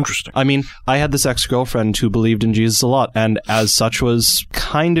 Interesting. I mean, I had this ex-girlfriend who believed in Jesus a lot, and as such was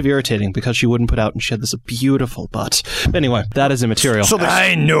kind of irritating because she wouldn't put out, and she had this beautiful butt. Anyway, that is immaterial. So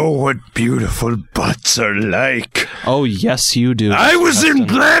I know what beautiful butts are like. Oh, yes, you do. I was in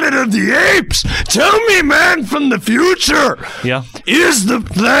Planet of the Apes. Tell me, man from the future. Yeah? Is the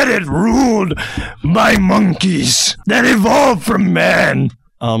planet ruled by monkeys that evolved from man?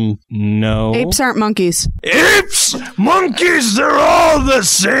 No. Apes aren't monkeys. Apes? Monkeys, they're all the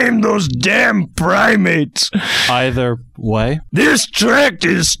same, those damn primates. Either way. This tract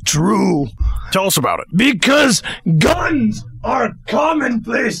is true. Tell us about it. Because guns are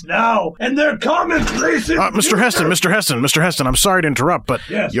commonplace now, and they're commonplace in Mr. Heston, I'm sorry to interrupt, but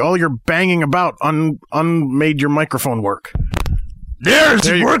yes. All your banging about unmade your microphone work. It's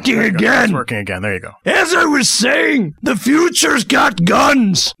working again. It's working again. There you go. As I was saying, the future's got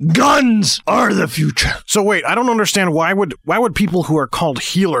guns. Guns are the future. So wait, I don't understand why would people who are called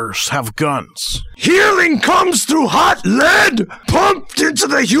healers have guns? Healing comes through hot lead pumped into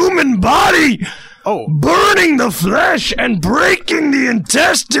the human body. Oh. Burning the flesh and breaking the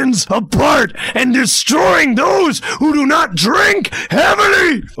intestines apart and destroying those who do not drink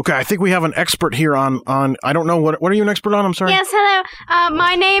heavily. Okay, I think we have an expert here on I don't know, what are you an expert on? I'm sorry. Yes, hello.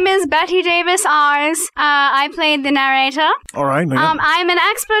 My name is Betty Davis Ars. I played the narrator. All right. I'm an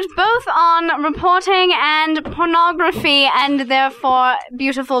expert both on reporting and pornography and therefore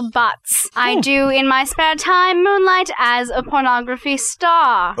beautiful butts. I do in my spare time moonlight as a pornography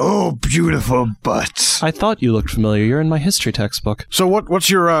star. Oh, beautiful butts. I thought you looked familiar. You're in my history textbook. So what's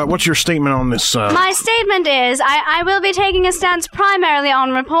your statement on this? My statement is I will be taking a stance primarily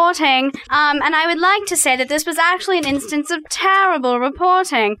on reporting, and I would like to say that this was actually an instance of terrible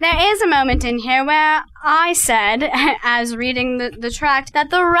reporting. There is a moment in here where I said, as reading the tract, that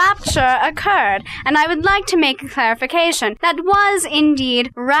the rapture occurred, and I would like to make a clarification. That was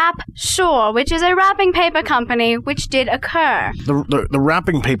indeed Rapture, which is a wrapping paper company, which did occur. The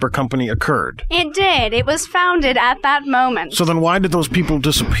wrapping paper company occurred. It did. It was founded at that moment. So then why did those people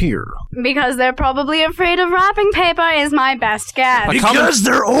disappear? Because they're probably afraid of wrapping paper is my best guess. Because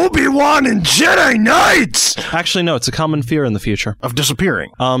they're Obi-Wan and Jedi Knights! Actually, no, it's a common fear in the future. Of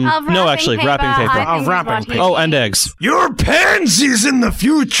disappearing? No, actually, wrapping paper. Wrapping paper. Oh, and eggs. You're pansies in the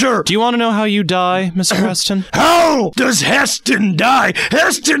future! Do you want to know how you die, Mr. Heston? How does Heston die?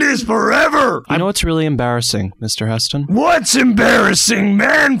 Heston is forever! You know what's really embarrassing, Mr. Heston? What's embarrassing,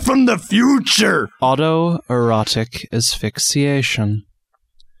 man from the future? Autoerotic asphyxiation.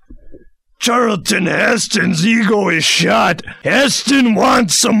 Charlton Heston's ego is shot. Heston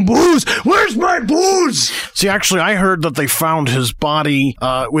wants some booze. Where's my booze? See, actually, I heard that they found his body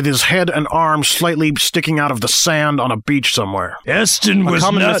with his head and arms slightly sticking out of the sand on a beach somewhere. Heston was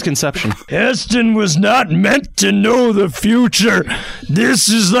common not... misconception. Heston was not meant to know the future. This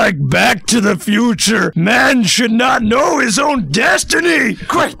is like Back to the Future. Man should not know his own destiny.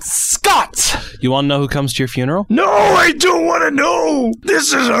 Great Scott! You want to know who comes to your funeral? No, I don't want to know.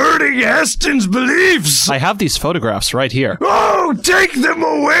 This is hurting Heston's beliefs. I have these photographs right here. Oh, take them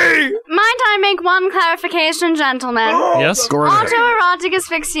away. Might I make one clarification, gentlemen? Yes? Go right ahead. Autoerotic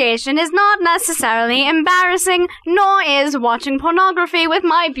asphyxiation is not necessarily embarrassing, nor is watching pornography with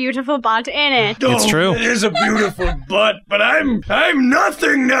my beautiful butt in it. It's true. It is a beautiful butt, but I'm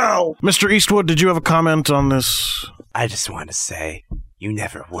nothing now. Mr. Eastwood, did you have a comment on this? I just want to say, you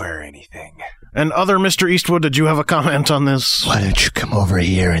never were anything. And other Mr. Eastwood, did you have a comment on this? Why don't you come over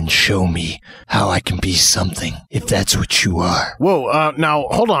here and show me how I can be something, if that's what you are? Whoa, now,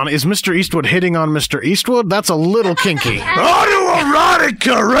 hold on. Is Mr. Eastwood hitting on Mr. Eastwood? That's a little kinky.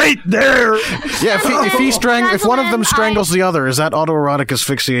 Autoerotica right there. Yeah, if one of them strangles the other, is that autoerotic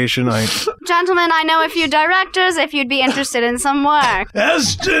asphyxiation? Gentlemen, I know a few directors if you'd be interested in some work.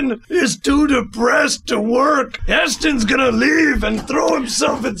 Heston is too depressed to work. Heston's gonna leave and throw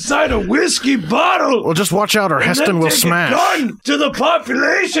himself inside a whiskey bottle. Well, just watch out or Heston will smash. Gun to the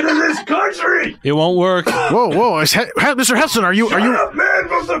population of this country. It won't work. Whoa, Mr. Heston, are you man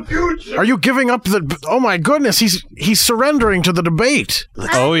of the future? Are you giving up the? Oh my goodness, he's surrendering to the debate.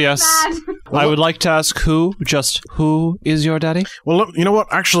 Oh yes. I would like to ask who is your daddy? Well, look, you know what?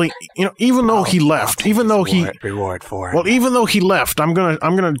 Actually, even though he left, reward for him. Well, even though he left, I'm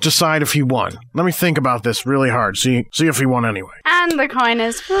gonna decide if he won. Let me think about this really hard. See if he won anyway. And the coin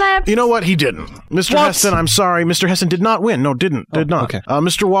is flipped. You know what? He didn't. Mr. Heston, I'm sorry. Mr. Heston did not win. No, did not. Okay.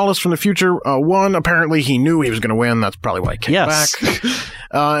 Mr. Wallace from the future won. Apparently, he knew he was going to win. That's probably why he came back.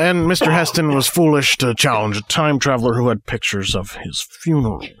 And Mr. Heston was foolish to challenge a time traveler who had pictures of his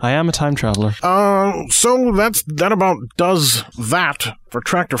funeral. I am a time traveler. So that about does that for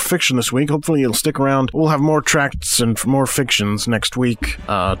Tractor Fiction this week. Hopefully you'll stick around. We'll have more tracts and more fictions next week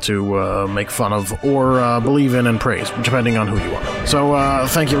to make fun of or believe in and praise, depending on who you are. So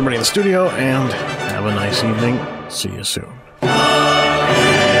thank you everybody in the studio, and have a nice evening. See you soon.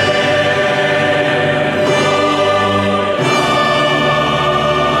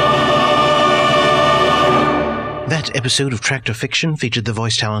 That episode of Tractor Fiction featured the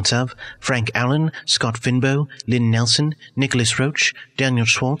voice talents of Frank Allen, Scott Finbow, Lynn Nelson, Nicholas Roach, Daniel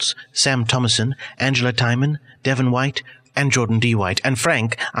Schwartz, Sam Thomason, Angela Timon, Devin White, and Jordan D. White. And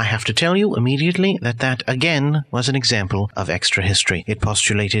Frank, I have to tell you immediately that again was an example of extra history. It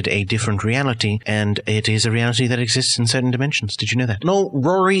postulated a different reality, and it is a reality that exists in certain dimensions. Did you know that? No,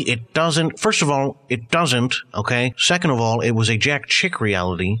 Rory, it doesn't. First of all, it doesn't, okay? Second of all, it was a Jack Chick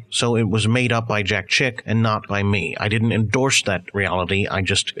reality, so it was made up by Jack Chick and not by me. I didn't endorse that reality.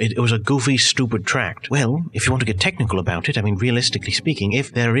 It was a goofy, stupid tract. Well, if you want to get technical about it, I mean, realistically speaking,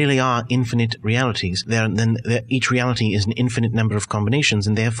 if there really are infinite realities, then each reality is an infinite number of combinations,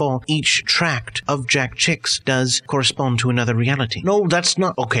 and therefore each tract of Jack Chick's does correspond to another reality. No, that's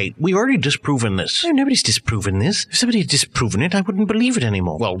not... Okay, we've already disproven this. No, nobody's disproven this. If somebody had disproven it, I wouldn't believe it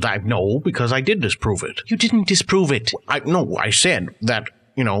anymore. Well, no, because I did disprove it. You didn't disprove it. I said that...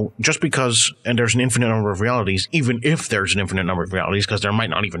 just because, and there's an infinite number of realities, even if there's an infinite number of realities, because there might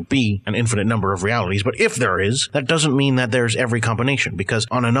not even be an infinite number of realities, but if there is, that doesn't mean that there's every combination, because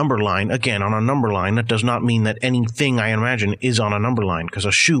on a number line, that does not mean that anything I imagine is on a number line, because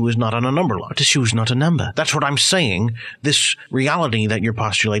a shoe is not on a number line. But a shoe is not a number. That's what I'm saying. This reality that you're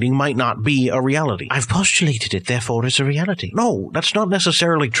postulating might not be a reality. I've postulated it, therefore it's a reality. No, that's not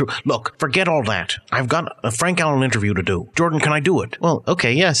necessarily true. Look, forget all that. I've got a Frank Allen interview to do. Jordan, can I do it? Well,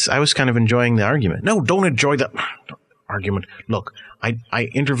 okay, yes, I was kind of enjoying the argument. No, don't enjoy the argument. Look, I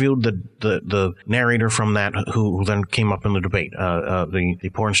interviewed the narrator from that who then came up in the debate,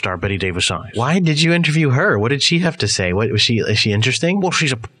 the porn star Betty Davis Eyes. Why did you interview her? What did she have to say? What was she? Is she interesting? Well,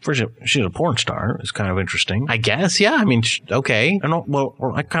 she's a porn star. It's kind of interesting, I guess. Yeah, I mean, okay.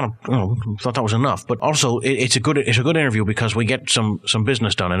 I kind of thought that was enough, but also it's a good interview because we get some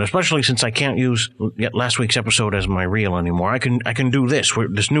business done, and especially since I can't use last week's episode as my reel anymore, I can do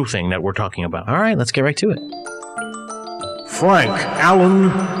this new thing that we're talking about. All right, let's get right to it. Frank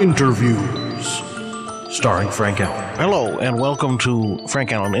Allen interviews. starring Frank Allen. Hello, and welcome to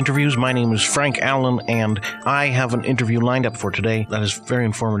Frank Allen Interviews. My name is Frank Allen, and I have an interview lined up for today that is very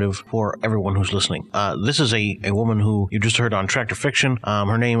informative for everyone who's listening. This is a woman who you just heard on Tractor Fiction.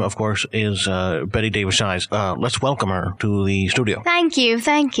 Her name, of course, is Betty Davis Eyes. Let's welcome her to the studio. Thank you.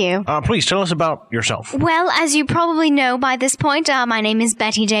 Please tell us about yourself. Well, as you probably know by this point, my name is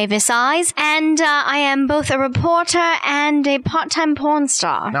Betty Davis Eyes, and I am both a reporter and a part-time porn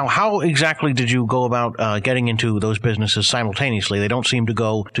star. Now, how exactly did you go about getting into those businesses simultaneously? They don't seem to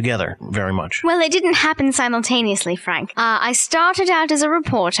go together very much. Well, it didn't happen simultaneously, Frank. I started out as a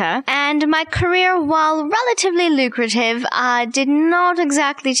reporter, and my career, while relatively lucrative, did not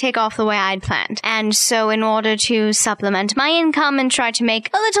exactly take off the way I'd planned. And so in order to supplement my income and try to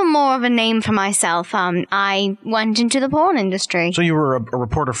make a little more of a name for myself, I went into the porn industry. So you were a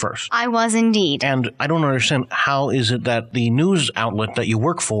reporter first? I was indeed. And I don't understand, how is it that the news outlet that you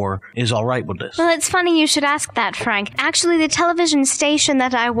work for is all right with this? Well, it's funny you should ask that, Frank. Actually, the television station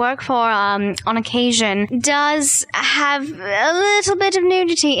that I work for on occasion does have a little bit of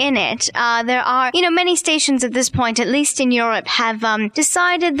nudity in it. There are, many stations at this point, at least in Europe, have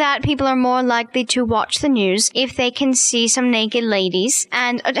decided that people are more likely to watch the news if they can see some naked ladies,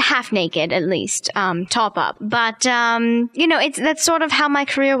 and half naked at least, top up. But, that's sort of how my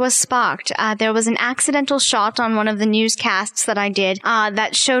career was sparked. There was an accidental shot on one of the newscasts that I did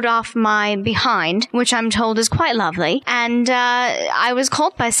that showed off my behind, which I'm told is quite lovely, and I was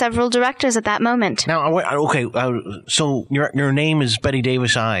called by several directors at that moment. Now, okay, so your name is Betty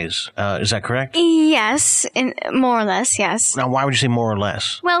Davis Eyes, is that correct? Yes, more or less, yes. Now, why would you say more or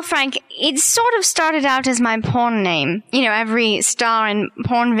less? Well, Frank, it sort of started out as my porn name. Every star in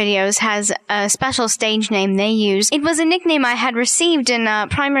porn videos has a special stage name they use. It was a nickname I had received in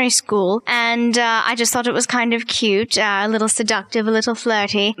primary school, and I just thought it was kind of cute, a little seductive, a little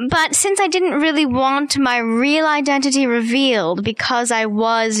flirty. But since I didn't really want my real identity revealed because I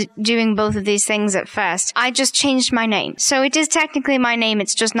was doing both of these things at first, I just changed my name. So it is technically my name,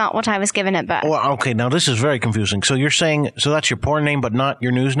 it's just not what I was given at birth. Well, okay, now this is very confusing. So you're saying, so that's your porn name but not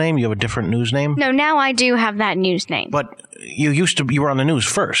your news name? You have a different news name? No, now I do have that news name. But you were on the news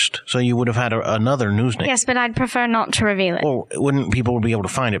first, so you would have had another news name. Yes, but I'd prefer not to reveal it. Well, wouldn't people be able to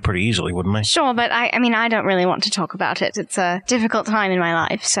find it pretty easily, wouldn't they? Sure, but I don't really want to talk about it. It's a difficult time in my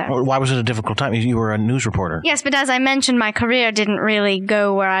life, so... Well, why was it a difficult time? You were a news reporter. Yes, but as I mentioned, my career didn't really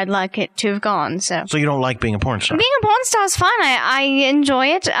go where I'd like it to have gone, so... So you don't like being a porn star? Being a porn star is fun. I enjoy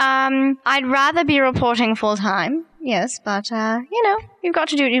it. I'd rather be reporting full-time. Yes, but, you've got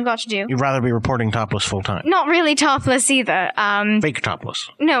to do what you've got to do. You'd rather be reporting topless full-time? Not really topless either. Fake topless?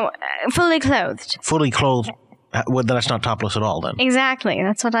 No, fully clothed. Fully clothed? Well, that's not topless at all, then. Exactly,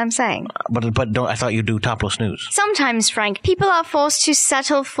 that's what I'm saying. But I thought you do topless news. Sometimes, Frank, people are forced to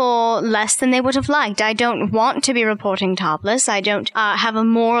settle for less than they would have liked. I don't want to be reporting topless. I don't have a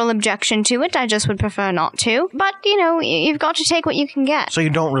moral objection to it. I just would prefer not to. But, you've got to take what you can get. So you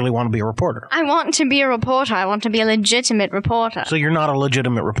don't really want to be a reporter? I want to be a reporter. I want to be a legitimate reporter. So you're not a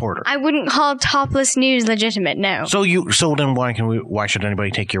legitimate reporter? I wouldn't call topless news legitimate, no. So then why should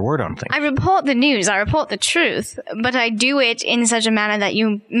anybody take your word on things? I report the news. I report the truth. But I do it in such a manner that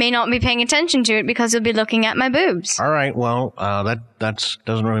you may not be paying attention to it because you'll be looking at my boobs. All right, well, that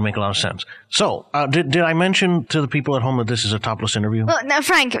doesn't really make a lot of sense. So, did I mention to the people at home that this is a topless interview? Well, no,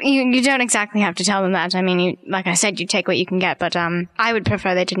 Frank, you don't exactly have to tell them that. I mean, like I said, you take what you can get, but I would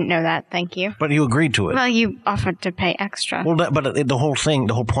prefer they didn't know that. Thank you. But you agreed to it. Well, you offered to pay extra. Well, but the whole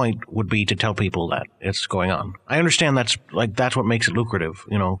point would be to tell people that it's going on. I understand that's what makes it lucrative.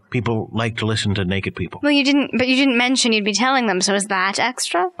 People like to listen to naked people. Well, you didn't mention you'd be telling them, so is that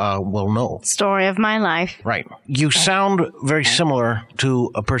extra? Well, no. Story of my life. Right. You sound very similar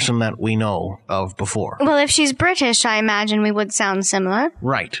to a person that we know of before. Well, if she's British, I imagine we would sound similar.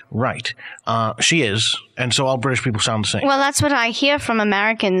 Right. She is, and so all British people sound the same. Well, that's what I hear from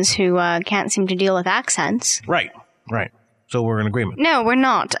Americans who can't seem to deal with accents. Right. So we're in agreement. No, we're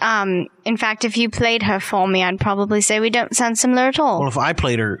not. In fact, if you played her for me, I'd probably say we don't sound similar at all. Well, if I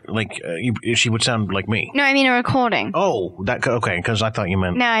played her, she would sound like me. No, I mean a recording. Oh, okay, because I thought you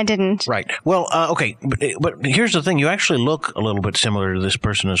meant... No, I didn't. Right. Well, okay, but here's the thing. You actually look a little bit similar to this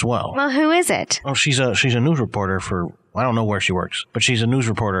person as well. Well, who is it? Well, she's a news reporter for... I don't know where she works, but she's a news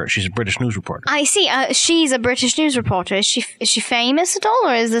reporter. She's a British news reporter. I see. She's a British news reporter. Is she famous at all,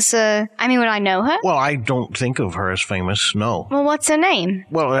 or is this would I know her? Well, I don't think of her as famous, no. Well, what's her name?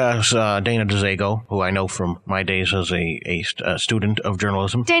 Well, it's Dana DeZago, who I know from my days as a student of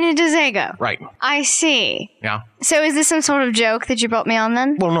journalism. Dana DeZago? Right. I see. Yeah. So is this some sort of joke that you brought me on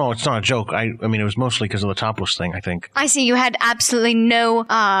then? Well, no, it's not a joke. I mean, it was mostly because of the topless thing, I think. I see you had absolutely no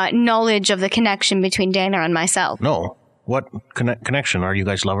knowledge of the connection between Dana and myself. No. What connection? Are you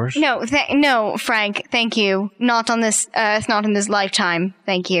guys lovers? No, Frank, thank you. Not on this earth, not in this lifetime,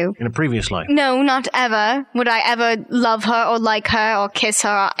 thank you. In a previous life? No, not ever. Would I ever love her or like her or kiss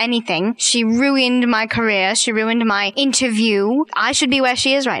her or anything? She ruined my career. She ruined my interview. I should be where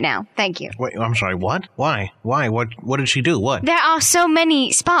she is right now. Thank you. Wait, I'm sorry, what? Why? What did she do? What? There are so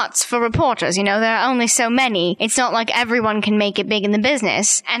many spots for reporters, there are only so many. It's not like everyone can make it big in the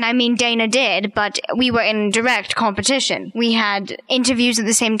business. And I mean, Dana did, but we were in direct competition. We had interviews at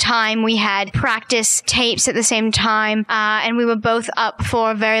the same time, we had practice tapes at the same time, and we were both up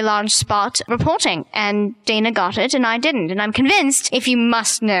for a very large spot reporting. And Dana got it, and I didn't. And I'm convinced, if you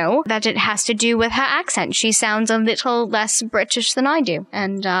must know, that it has to do with her accent. She sounds a little less British than I do,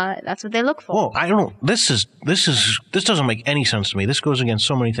 and that's what they look for. Well, I don't. This doesn't make any sense to me. This goes against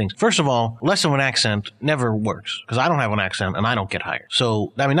so many things. First of all, less of an accent never works, because I don't have an accent and I don't get hired.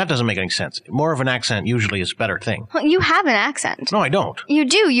 So, I mean, that doesn't make any sense. More of an accent usually is a better thing. Well, you have an accent. No, I don't. You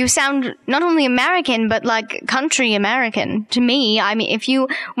do. You sound not only American, but like country American. To me, I mean, if you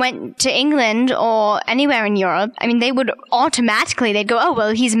went to England or anywhere in Europe, I mean, they would automatically, they'd go, oh, well,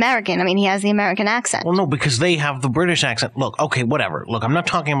 he's American. I mean, he has the American accent. Well, no, because they have the British accent. Look, okay, whatever. Look, I'm not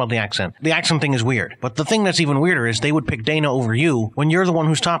talking about the accent. The accent thing is weird. But the thing that's even weirder is they would pick Dana over you when you're the one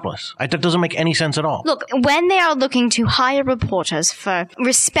who's topless. That doesn't make any sense at all. Look, when they are looking to hire reporters for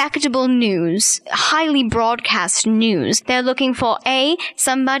respectable news, highly broadcast news, they're looking for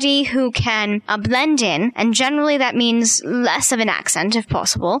somebody who can blend in, and generally that means less of an accent if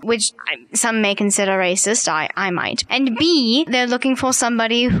possible, which some may consider racist, I might. And B, they're looking for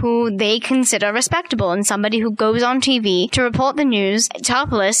somebody who they consider respectable, and somebody who goes on TV to report the news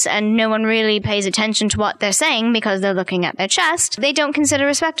topless, and no one really pays attention to what they're saying because they're looking at their chest. They don't consider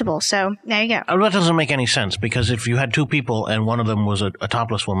respectable, so there you go. That doesn't make any sense, because if you had two people and one of them was a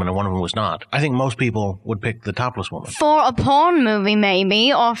topless woman and one of them was not, I think most people would pick the topless woman. For a porn movie,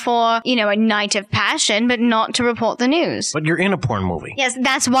 maybe, or for, a night of passion, but not to report the news. But you're in a porn movie. Yes,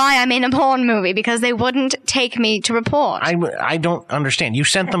 that's why I'm in a porn movie, because they wouldn't take me to report. I don't understand. You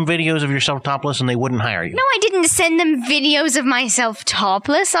sent them videos of yourself topless and they wouldn't hire you. No, I didn't send them videos of myself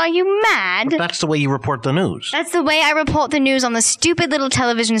topless. Are you mad? But that's the way you report the news. That's the way I report the news on the stupid little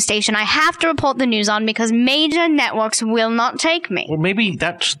television station I have to report the news on because major networks will not take me. Well, maybe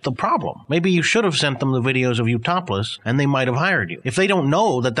that's the problem. Maybe you should have sent them the videos of you topless and they might have hired you. If they don't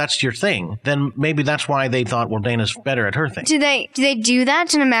know that that's your thing, then maybe that's why they thought, well, Dana's better at her thing. Do they do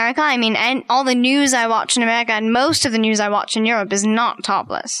that in America? I mean, and all the news I watch in America and most of the news I watch in Europe is not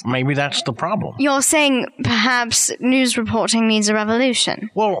topless. Maybe that's the problem. You're saying perhaps news reporting needs a revolution.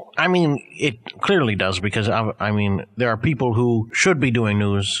 Well, I mean, it clearly does, because, I mean, there are people who should be doing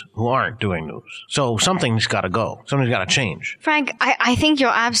news who aren't doing news. So something's got to go. Something's got to change. Frank, I think you're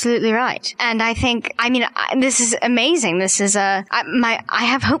absolutely right. And I think, this is amazing. This is I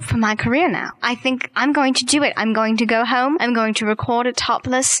have hope for my career now. I think I'm going to do it. I'm going to go home. I'm going to record a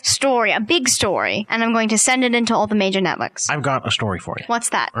topless story, a big story, and I'm going to send it into all the major networks. I've got a story for you. What's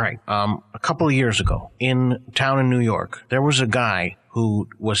that? All right. A couple of years ago, in town in New York, there was a guy who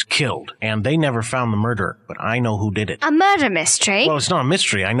was killed, and they never found the murderer, but I know who did it. A murder mystery? Well, it's not a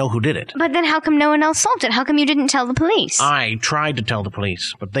mystery. I know who did it. But then how come no one else solved it? How come you didn't tell the police? I tried to tell the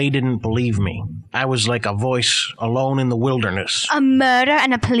police, but they didn't believe me. I was like a voice alone in the wilderness. A murder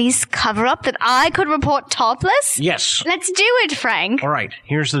and a police cover-up that I could report topless? Yes. Let's do it, Frank. All right,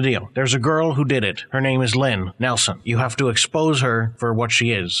 here's the deal. There's a girl who did it. Her name is Lynn Nelson. You have to expose her for what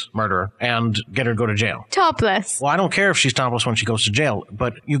she is, murderer, and get her to go to jail. Topless. Well, I don't care if she's topless when she goes to jail,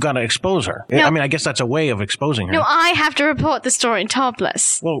 but you got to expose her. No. I mean, I guess that's a way of exposing her. No, I have to report the story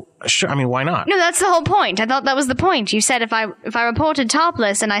topless. Well, sure. I mean, why not? No, that's the whole point. I thought that was the point. You said if I reported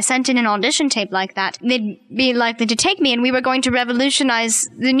topless and I sent in an audition tape like that, they'd be likely to take me and we were going to revolutionize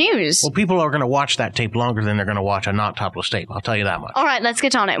the news. Well, people are going to watch that tape longer than they're going to watch a not topless tape. I'll tell you that much. All right, let's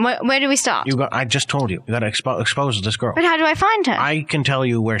get on it. Where do we start? I just told you. You got to expose this girl. But how do I find her? I can tell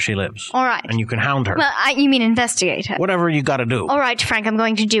you where she lives. All right. And you can hound her. Well, you mean investigate her. Whatever you got to do. All right, Frank, I'm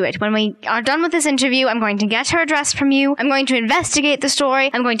going to do it. When we are done with this interview, I'm going to get her address from you. I'm going to investigate the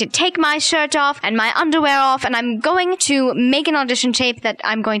story. I'm going to take my shirt off and my underwear off, and I'm going to make an audition tape that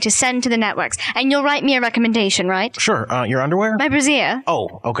I'm going to send to the networks. And you'll write me a recommendation, right? Sure. Your underwear? My brassiere.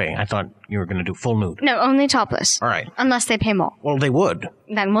 Oh, okay. I thought you were going to do full nude. No, only topless. All right. Unless they pay more. Well, they would.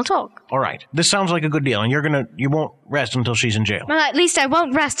 then we'll talk. All right. This sounds like a good deal, and you won't rest until she's in jail. Well, at least I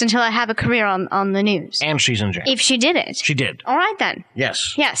won't rest until I have a career on the news. And she's in jail. If she did it. She did. All right, then.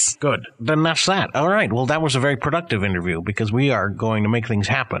 Yes. Yes. Good. Then that's that. All right. Well, that was a very productive interview because we are going to make things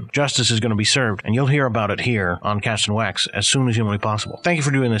happen. Justice is going to be served, and you'll hear about it here on Cast and Wax as soon as humanly possible. Thank you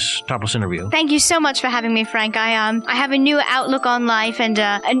for doing this topless interview. Thank you so much for having me, Frank. I have a new outlook on life and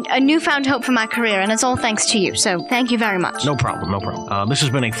a newfound hope for my career, and it's all thanks to you. So thank you very much. No problem. This has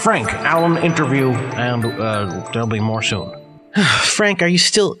been a Frank Allen interview, and there'll be more soon. Frank, are you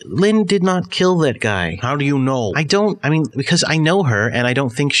still... Lynn did not kill that guy. How do you know? Because I know her, and I don't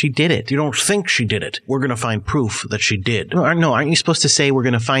think she did it. You don't think she did it. We're going to find proof that she did. No, aren't you supposed to say we're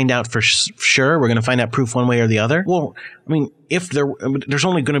going to find out for sure? We're going to find out proof one way or the other? Well, there's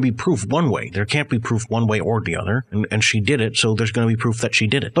only going to be proof one way. There can't be proof one way or the other. And she did it, so there's going to be proof that she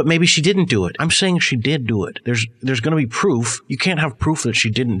did it. But maybe she didn't do it. I'm saying she did do it. There's going to be proof. You can't have proof that she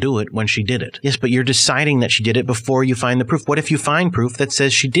didn't do it when she did it. Yes, but you're deciding that she did it before you find the proof. What if you find proof that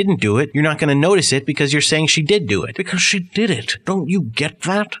says she didn't do it? You're not going to notice it because you're saying she did do it. Because she did it. Don't you get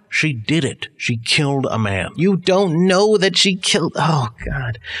that? She did it. She killed a man. You don't know that she killed... Oh,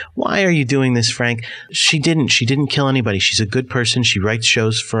 God. Why are you doing this, Frank? She didn't kill anybody. She's a good person. She writes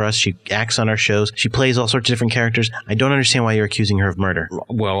shows for us. She acts on our shows. She plays all sorts of different characters. I don't understand why you're accusing her of murder.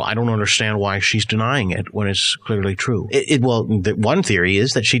 Well, I don't understand why she's denying it when it's clearly true. The one theory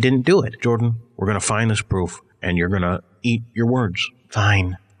is that she didn't do it. Jordan, we're going to find this proof, and you're going to eat your words.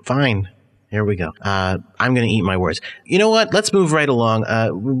 Fine. Here we go. I'm going to eat my words. You know what? Let's move right along.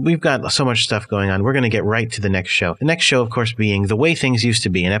 We've got so much stuff going on. We're going to get right to the next show. The next show, of course, being The Way Things Used to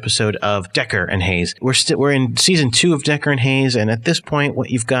Be, an episode of Decker and Hayes. We're in season 2 of Decker and Hayes, and at this point, what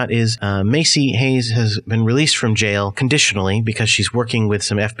you've got is Macy Hayes has been released from jail conditionally because she's working with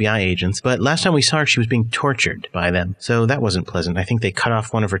some FBI agents. But last time we saw her, she was being tortured by them. So that wasn't pleasant. I think they cut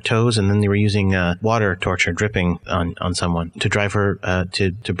off one of her toes, and then they were using water torture dripping on someone to drive her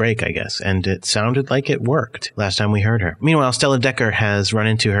to break, I guess. And it sounded like it worked last time we heard her. Meanwhile, Stella Decker has run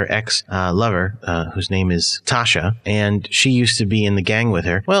into her ex-lover, whose name is Tasha, and she used to be in the gang with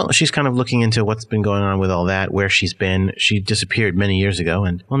her. Well, she's kind of looking into what's been going on with all that, where she's been. She disappeared many years ago,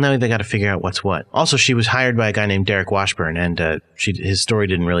 and, well, now they got to figure out what's what. Also, she was hired by a guy named Derek Washburn, and his story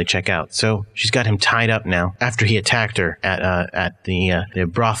didn't really check out. So she's got him tied up now after he attacked her at the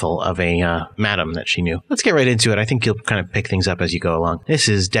brothel of a madam that she knew. Let's get right into it. I think you'll kind of pick things up as you go along. This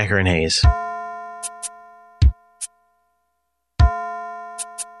is Decker and Hayes.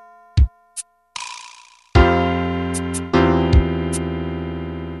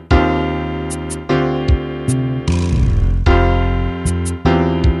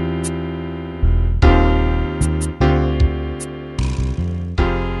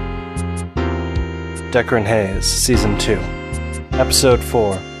 Decker and Hayes, Season 2, Episode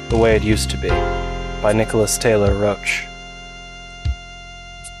 4, The Way It Used to Be, by Nicholas Taylor Roach.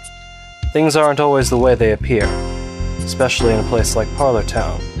 Things aren't always the way they appear, especially in a place like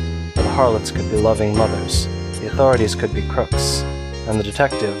Parlortown, where the harlots could be loving mothers, the authorities could be crooks, and the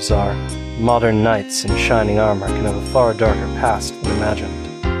detectives are modern knights in shining armor can have a far darker past than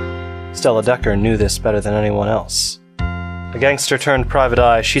imagined. Stella Decker knew this better than anyone else. A gangster turned private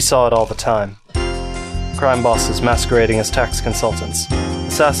eye, she saw it all the time. Crime bosses masquerading as tax consultants,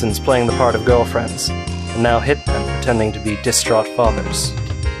 assassins playing the part of girlfriends, and now hitmen pretending to be distraught fathers.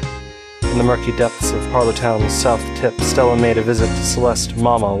 In the murky depths of Parlortown's south tip, Stella made a visit to Celeste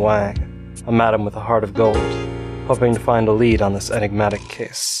Mama Wang, a madam with a heart of gold, hoping to find a lead on this enigmatic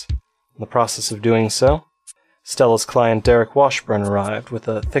case. In the process of doing so, Stella's client Derek Washburn arrived with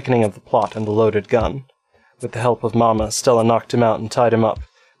a thickening of the plot and a loaded gun. With the help of Mama, Stella knocked him out and tied him up,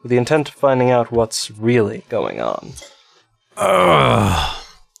 with the intent of finding out what's really going on.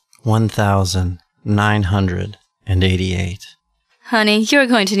 1,988. Honey, you're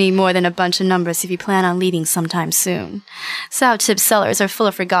going to need more than a bunch of numbers if you plan on leaving sometime soon. South Tip cellars are full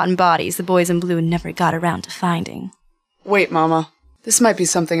of forgotten bodies the boys in blue never got around to finding. Wait, Mama. This might be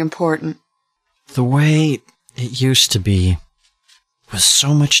something important. The way it used to be was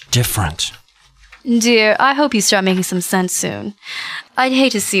so much different. Dear, I hope you start making some sense soon. I'd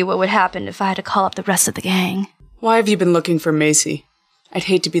hate to see what would happen if I had to call up the rest of the gang. Why have you been looking for Macy? I'd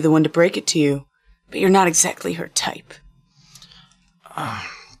hate to be the one to break it to you, but you're not exactly her type.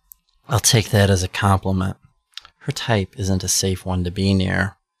 I'll take that as a compliment. Her type isn't a safe one to be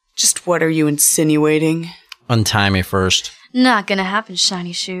near. Just what are you insinuating? Untie me first. Not gonna happen,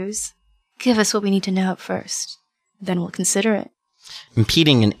 Shiny Shoes. Give us what we need to know first. Then we'll consider it.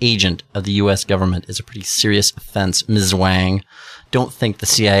 Impeding an agent of the U.S. government is a pretty serious offense, Ms. Wang. Don't think the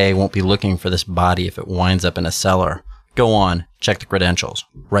CIA won't be looking for this body if it winds up in a cellar. Go on, check the credentials.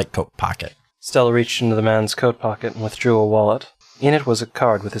 Right coat pocket. Stella reached into the man's coat pocket and withdrew a wallet. In it was a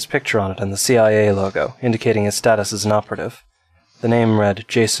card with his picture on it and the CIA logo, indicating his status as an operative. The name read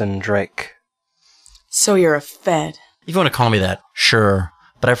Jason Drake. So you're a Fed. If you want to call me that, sure,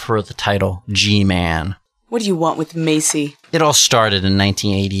 but I prefer the title G-Man. What do you want with Macy? It all started in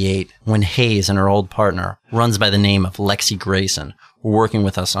 1988 when Hayes and her old partner, runs by the name of Lexi Grayson, were working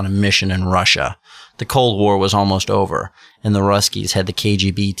with us on a mission in Russia. The Cold War was almost over, and the Ruskies had the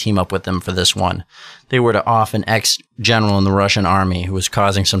KGB team up with them for this one. They were to off an ex-general in the Russian army who was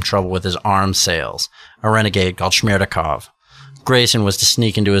causing some trouble with his arms sales, a renegade called Smerdyakov. Grayson was to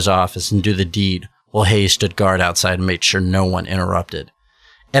sneak into his office and do the deed, while Hayes stood guard outside and made sure no one interrupted.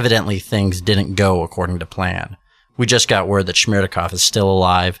 Evidently, things didn't go according to plan. We just got word that Smerdyakov is still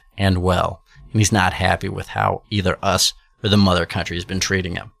alive and well, and he's not happy with how either us or the mother country has been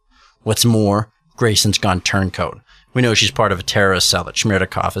treating him. What's more, Grayson's gone turncoat. We know she's part of a terrorist cell that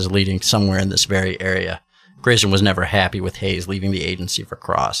Smerdyakov is leading somewhere in this very area. Grayson was never happy with Hayes leaving the agency for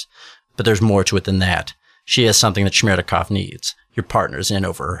Cross. But there's more to it than that. She has something that Smerdyakov needs. Your partner's in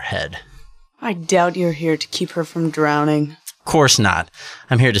over her head. I doubt you're here to keep her from drowning. Of course not.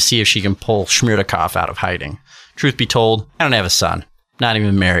 I'm here to see if she can pull Smerdyakov out of hiding. Truth be told, I don't have a son. Not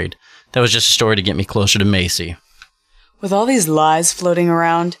even married. That was just a story to get me closer to Macy. With all these lies floating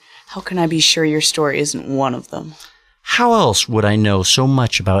around, how can I be sure your story isn't one of them? How else would I know so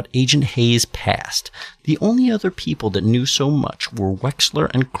much about Agent Hayes' past? The only other people that knew so much were Wexler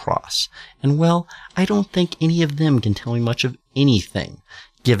and Cross. And well, I don't think any of them can tell me much of anything,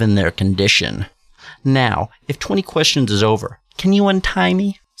 given their condition. Now, if 20 questions is over, can you untie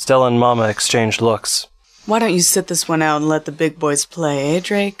me? Stella and Mama exchanged looks. Why don't you sit this one out and let the big boys play, eh,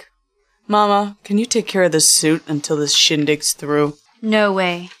 Drake? Mama, can you take care of this suit until this shindig's through? No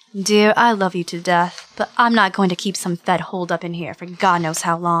way. Dear, I love you to death, but I'm not going to keep some Fed holed up in here for God knows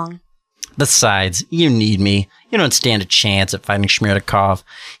how long. Besides, you need me. You don't stand a chance at fighting Smerdyakov.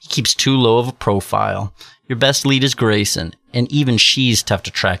 He keeps too low of a profile. Your best lead is Grayson, and even she's tough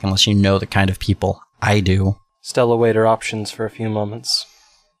to track unless you know the kind of people I do. Stella weighed her options for a few moments.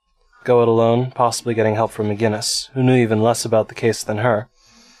 Go it alone, possibly getting help from McGinnis, who knew even less about the case than her,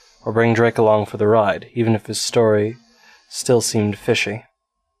 or bring Drake along for the ride, even if his story still seemed fishy.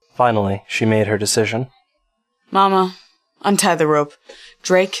 Finally, she made her decision. Mama, untie the rope.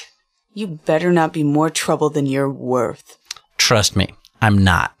 Drake, you better not be more trouble than you're worth. Trust me, I'm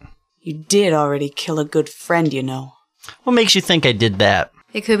not. You did already kill a good friend, you know. What makes you think I did that?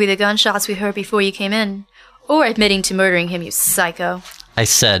 It could be the gunshots we heard before you came in. Or admitting to murdering him, you psycho. I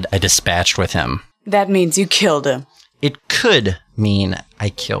said I dispatched with him. That means you killed him. It could mean I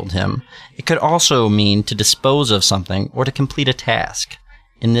killed him. It could also mean to dispose of something or to complete a task.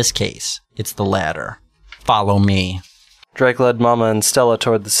 In this case, it's the latter. Follow me. Drake led Mama and Stella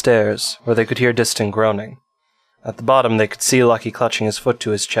toward the stairs, where they could hear distant groaning. At the bottom, they could see Lucky clutching his foot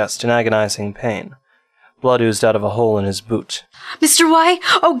to his chest in agonizing pain. Blood oozed out of a hole in his boot. Mr. White?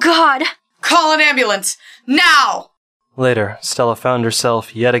 Oh, God! Call an ambulance! Now! Later, Stella found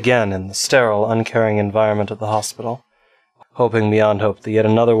herself yet again in the sterile, uncaring environment of the hospital, hoping beyond hope that yet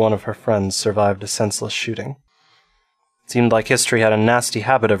another one of her friends survived a senseless shooting. It seemed like history had a nasty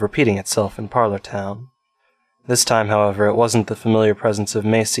habit of repeating itself in Parlor Town. This time, however, it wasn't the familiar presence of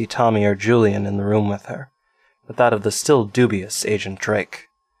Macy, Tommy, or Julian in the room with her, but that of the still dubious Agent Drake.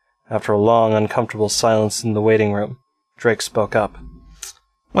 After a long, uncomfortable silence in the waiting room, Drake spoke up.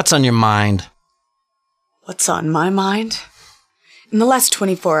 What's on your mind? What's on my mind? In the last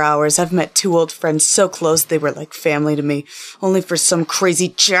 24 hours, I've met two old friends so close they were like family to me, only for some crazy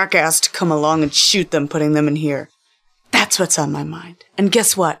jackass to come along and shoot them, putting them in here. That's what's on my mind. And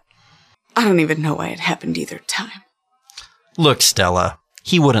guess what? I don't even know why it happened either time. Look, Stella,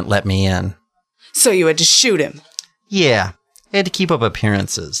 he wouldn't let me in. So you had to shoot him? Yeah, I had to keep up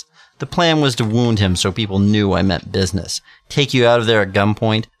appearances. The plan was to wound him so people knew I meant business, take you out of there at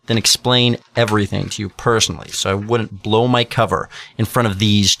gunpoint, then explain everything to you personally so I wouldn't blow my cover in front of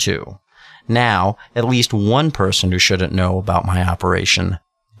these two. Now, at least one person who shouldn't know about my operation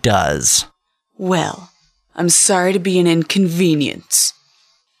does. Well, I'm sorry to be an inconvenience.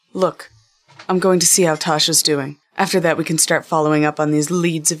 Look, I'm going to see how Tasha's doing. After that, we can start following up on these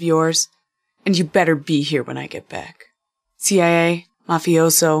leads of yours. And you better be here when I get back. CIA,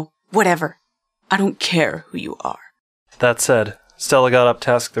 mafioso, whatever. I don't care who you are. That said, Stella got up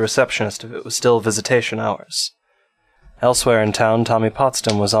to ask the receptionist if it was still visitation hours. Elsewhere in town, Tommy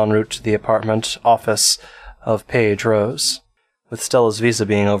Potsdam was en route to the apartment office of Paige Rose. With Stella's visa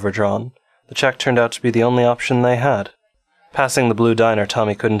being overdrawn, the check turned out to be the only option they had. Passing the Blue Diner,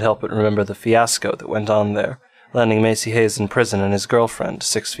 Tommy couldn't help but remember the fiasco that went on there, landing Macy Hayes in prison and his girlfriend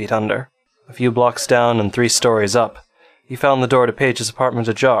 6 feet under. A few blocks down and 3 stories up, he found the door to Paige's apartment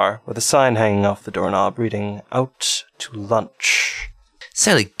ajar, with a sign hanging off the doorknob reading, "Out to lunch."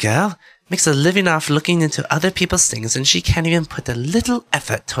 Silly girl. Makes a living off looking into other people's things, and she can't even put a little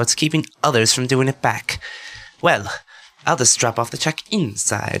effort towards keeping others from doing it back. Well, I'll just drop off the check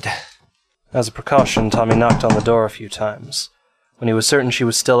inside. As a precaution, Tommy knocked on the door a few times. When he was certain she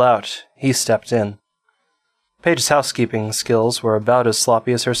was still out, he stepped in. Paige's housekeeping skills were about as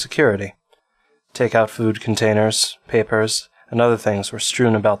sloppy as her security. Take-out food containers, papers, and other things were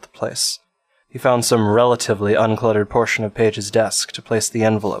strewn about the place. He found some relatively uncluttered portion of Paige's desk to place the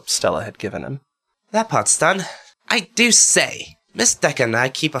envelope Stella had given him. That part's done. I do say, Miss Decker and I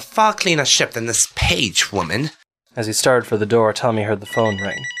keep a far cleaner ship than this Paige woman. As he started for the door, Tommy heard the phone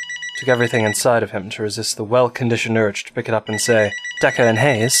ring. It took everything inside of him to resist the well-conditioned urge to pick it up and say, "Decker and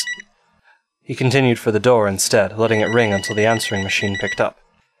Hayes?" He continued for the door instead, letting it ring until the answering machine picked up.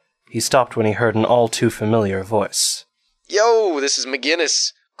 He stopped when he heard an all-too-familiar voice. "Yo, this is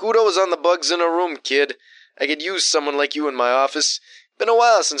McGinnis. Kudos on the bugs in a room, kid. I could use someone like you in my office. Been a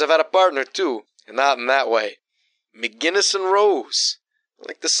while since I've had a partner, too, and not in that way. McGinnis and Rose. I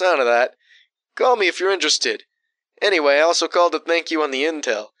like the sound of that. Call me if you're interested. Anyway, I also called to thank you on the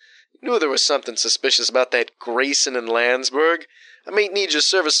intel. Knew there was something suspicious about that Grayson and Landsberg. I may need your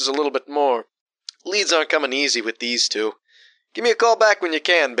services a little bit more. Leads aren't coming easy with these two. Give me a call back when you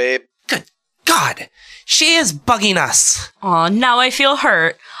can, babe." God, she is bugging us. Aw, now I feel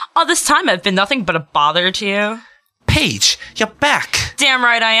hurt. All this time I've been nothing but a bother to you. Paige, you're back. Damn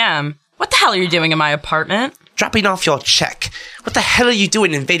right I am. What the hell are you doing in my apartment? Dropping off your check. What the hell are you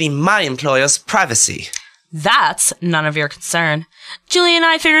doing invading my employer's privacy? That's none of your concern. Julie and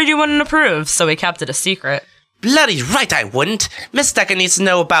I figured you wouldn't approve, so we kept it a secret. Bloody right I wouldn't. Miss Decker needs to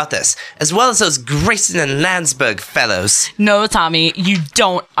know about this, as well as those Grayson and Landsberg fellows. No, Tommy, you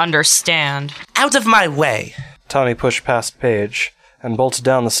don't understand. Out of my way. Tommy pushed past Paige and bolted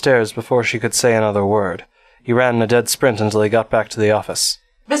down the stairs before she could say another word. He ran in a dead sprint until he got back to the office.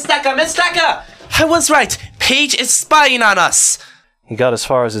 Miss Decker! Miss Decker! I was right. Paige is spying on us. He got as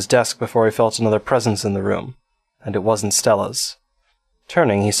far as his desk before he felt another presence in the room, and it wasn't Stella's.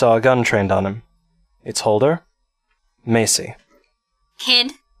 Turning, he saw a gun trained on him. Its holder? Macy.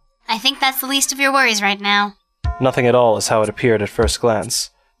 "Kid, I think that's the least of your worries right now." Nothing at all is how it appeared at first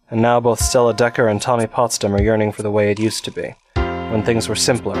glance, and now both Stella Decker and Tommy Potsdam are yearning for the way it used to be, when things were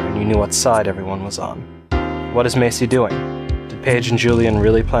simpler and you knew what side everyone was on. What is Macy doing? Did Paige and Julian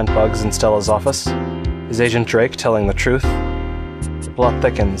really plant bugs in Stella's office? Is Agent Drake telling the truth? The plot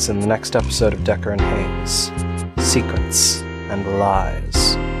thickens in the next episode of Decker and Hayes. Secrets and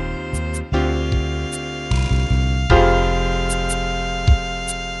Lies.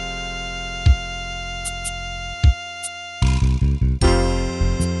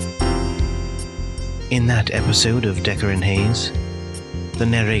 In that episode of Decker and Hayes, the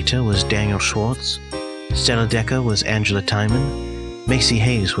narrator was Daniel Schwartz, Stella Decker was Angela Timon, Macy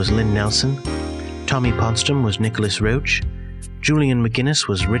Hayes was Lynn Nelson, Tommy Potsdam was Nicholas Roach, Julian McGinnis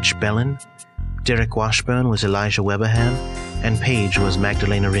was Rich Bellin, Derek Washburn was Elijah Weberham, and Paige was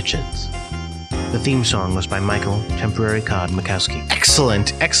Magdalena Richards. The theme song was by Michael Temporary Card Makowski.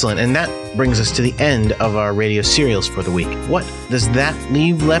 Excellent, excellent. And that brings us to the end of our radio serials for the week. What does that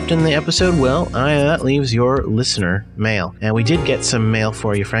leave left in the episode? Well, that leaves your listener mail. And we did get some mail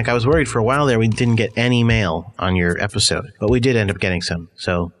for you, Frank. I was worried for a while there we didn't get any mail on your episode, but we did end up getting some.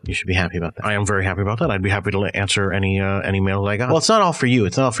 So you should be happy about that. I am very happy about that. I'd be happy to answer any mail that I got. Well, it's not all for you.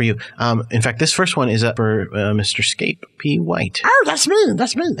 It's not all for you. In fact, this first one is up for Mr. Scape P. White. Oh, that's me.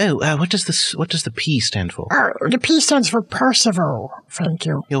 That's me. Oh, what does the P stand for? Oh, the P stands for Percival. Thank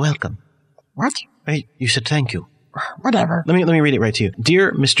you. You're welcome. What? Hey, you said thank you. Whatever. Let me read it right to you.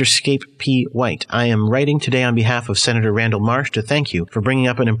 Dear Mr. Scape P. White, I am writing today on behalf of Senator Randall Marsh to thank you for bringing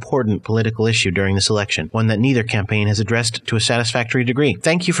up an important political issue during this election, one that neither campaign has addressed to a satisfactory degree.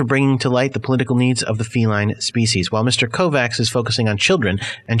 Thank you for bringing to light the political needs of the feline species. While Mr. Kovacs is focusing on children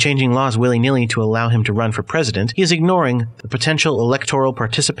and changing laws willy-nilly to allow him to run for president, he is ignoring the potential electoral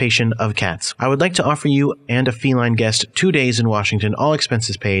participation of cats. I would like to offer you and a feline guest 2 days in Washington, all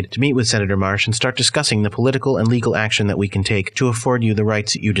expenses paid, to meet with Senator Marsh and start discussing the political and legal action that we can take to afford you the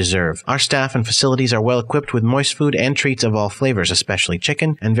rights you deserve. Our staff and facilities are well equipped with moist food and treats of all flavors, especially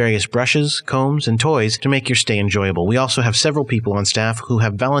chicken, and various brushes, combs, and toys to make your stay enjoyable. We also have several people on staff who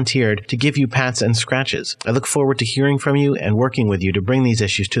have volunteered to give you pats and scratches. I look forward to hearing from you and working with you to bring these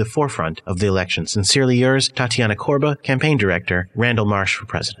issues to the forefront of the election. Sincerely yours, Tatiana Korba, Campaign Director, Randall Marsh for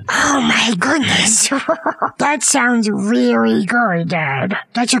President. Oh my goodness. That sounds really good, Dad.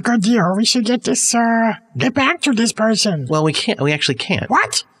 That's a good deal. We should get this, get back to this person. Well, we can't. We actually can't.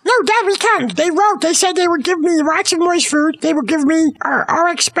 What? No, Dad, we can't. They said they would give me lots of moist food. They would give me our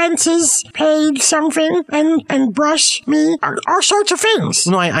expenses paid something and brush me, all sorts of things.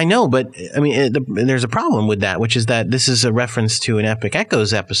 No, I know, but I mean, there's a problem with that, which is that this is a reference to an Epic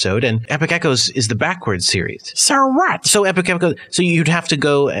Echoes episode, and Epic Echoes is the backwards series. So what? So Epic Echoes, so you'd have to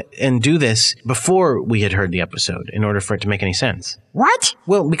go and do this before we had heard the episode in order for it to make any sense. What?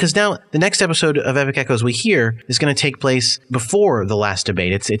 Well, because now the next episode of Epic Echoes we hear is going to take place before the last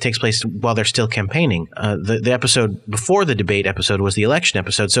debate. It takes place while they're still campaigning. The episode before the debate episode was the election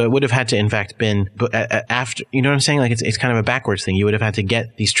episode, so it would have had to, in fact, been after. You know what I'm saying? Like it's kind of a backwards thing. You would have had to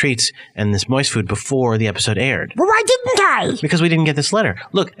get these treats and this moist food before the episode aired. Well, why didn't I? Because we didn't get this letter.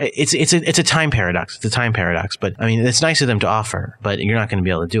 Look, it's a time paradox. It's a time paradox. But I mean, it's nice of them to offer, but you're not going to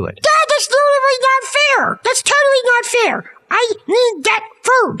be able to do it. Dad, that's literally not fair. That's totally not fair. I need that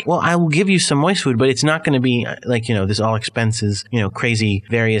food. Well, I will give you some moist food, but it's not going to be like, this all expenses, crazy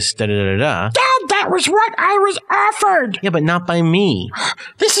various da-da-da-da-da. Dad, that was what I was offered. Yeah, but not by me.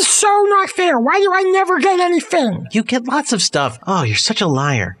 This is so not fair. Why do I never get anything? You get lots of stuff. Oh, you're such a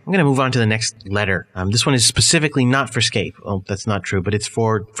liar. I'm going to move on to the next letter. This one is specifically not for Scape. Oh, that's not true, but it's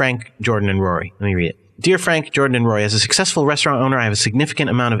for Frank, Jordan, and Rory. Let me read it. Dear Frank, Jordan, and Roy, as a successful restaurant owner, I have a significant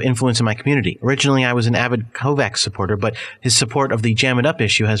amount of influence in my community. Originally, I was an avid Kovacs supporter, but his support of the Jam It Up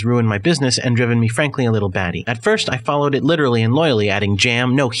issue has ruined my business and driven me, frankly, a little batty. At first, I followed it literally and loyally, adding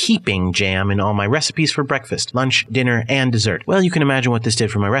heaping jam in all my recipes for breakfast, lunch, dinner, and dessert. Well, you can imagine what this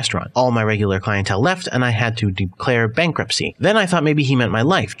did for my restaurant. All my regular clientele left, and I had to declare bankruptcy. Then I thought maybe he meant my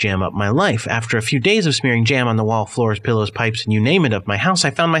life, jam up my life. After a few days of smearing jam on the wall, floors, pillows, pipes, and you name it of my house,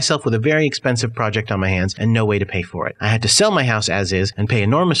 I found myself with a very expensive project on my hands and no way to pay for it. I had to sell my house as is and pay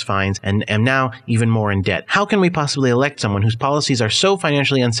enormous fines and am now even more in debt. How can we possibly elect someone whose policies are so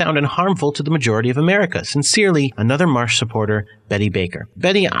financially unsound and harmful to the majority of America? Sincerely, another Marsh supporter, Betty Baker.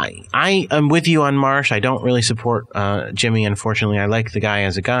 Betty, I am with you on Marsh. I don't really support Jimmy, unfortunately. I like the guy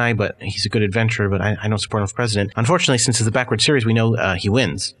as a guy, but he's a good adventurer, but I don't support him as president. Unfortunately, since it's a backward series, we know he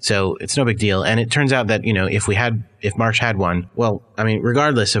wins. So it's no big deal. And it turns out that, if Marsh had won, well, I mean,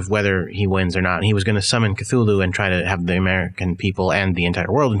 regardless of whether he wins or not, he was going to summon Cthulhu and try to have the American people and the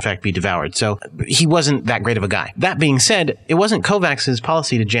entire world, in fact, be devoured. So he wasn't that great of a guy. That being said, it wasn't Kovacs'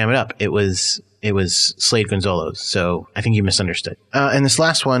 policy to jam it up. It was Slade Gonzalo's. So I think you misunderstood. And this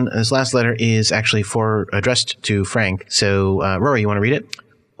last letter is actually addressed to Frank. So, Rory, you want to read it?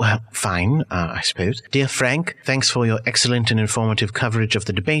 Well, fine, I suppose. Dear Frank, thanks for your excellent and informative coverage of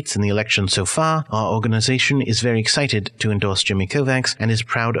the debates and the election so far. Our organization is very excited to endorse Jimmy Kovacs and is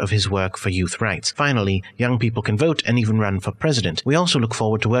proud of his work for youth rights. Finally, young people can vote and even run for president. We also look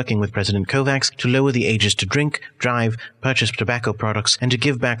forward to working with President Kovacs to lower the ages to drink, drive, purchase tobacco products, and to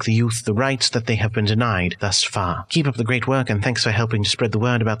give back the youth the rights that they have been denied thus far. Keep up the great work, and thanks for helping to spread the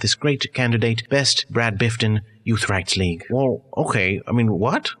word about this great candidate. Best, Brad Bifton, Youth Rights League. Well, okay. I mean,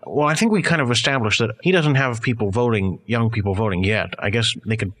 what? Well, I think we kind of established that he doesn't have young people voting yet. I guess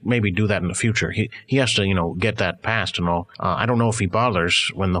they could maybe do that in the future. He has to, get that passed and all. I don't know if he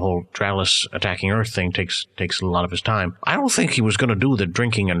bothers when the whole Tralis attacking Earth thing takes a lot of his time. I don't think he was going to do the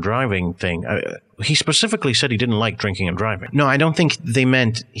drinking and driving thing. He specifically said he didn't like drinking and driving. No, I don't think they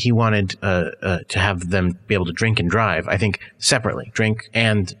meant he wanted to have them be able to drink and drive. I think separately, drink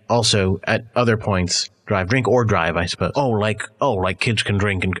and also at other points drink or drive, I suppose. Like kids can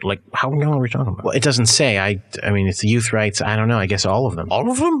drink and how long are we talking about? Well, it doesn't say. I mean, it's the youth rights. I don't know. I guess all of them. All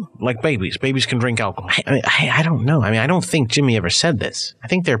of them? Like babies. Babies can drink alcohol. I don't know. I mean, I don't think Jimmy ever said this. I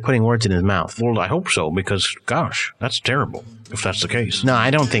think they're putting words in his mouth. Well, I hope so, because gosh, that's terrible if that's the case. No, I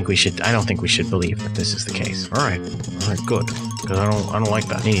don't think we should believe that this is the case. All right, good. Because I don't like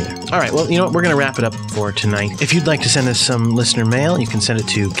that either. All right, well, you know what? We're going to wrap it up for tonight. If you'd like to send us some listener mail, you can send it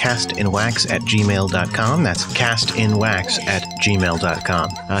to castinwax@gmail.com. That's castinwax@gmail.com.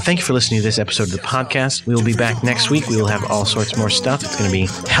 Thank you for listening to this episode of the podcast. We will be back next week. We will have all sorts more stuff. It's going to be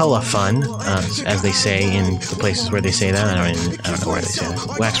hella fun, as they say in the places where they say that. I don't know where they say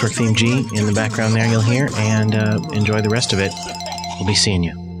that. Waxwork theme G in the background there you'll hear, and enjoy the rest of it. We'll be seeing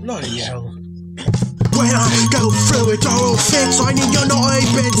you. Bloody hell. When I go through it, all fits. I need your naughty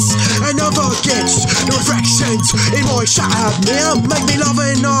bits and other gifts. The reflections in my shattered mirror make me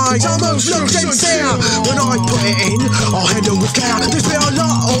loving eyes almost look sincere. When I put it in, I'll handle with care. There's been a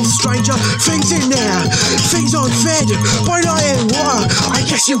lot of stranger things in there. Things unfed by night and water. I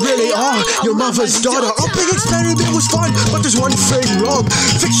guess you really are your mother's daughter. Our big experiment was fun, but there's one thing wrong.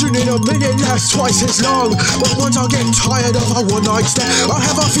 Fiction in a minute lasts twice as long. But once I get tired of a one night stand, I'll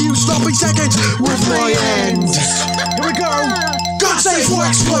have a few sloppy seconds with my end. Here we go. God save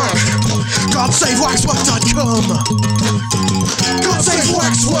Waxwork. GodSaveWaxwork.com.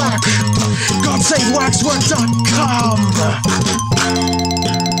 GodSaveWaxwork. GodSaveWaxwork.com.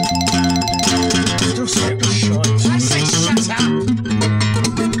 Still saying the shut. I say shut up.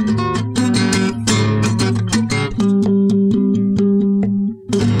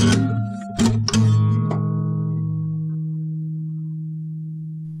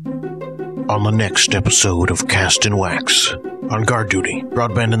 On the next episode of Cast in Wax. On guard duty,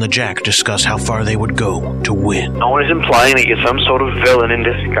 Broadband and the Jack discuss how far they would go to win. No one is implying that you're some sort of villain in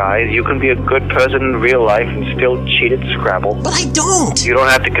disguise. You can be a good person in real life and still cheat at Scrabble. But I don't! You don't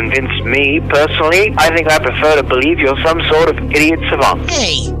have to convince me, personally. I think I prefer to believe you're some sort of idiot savant.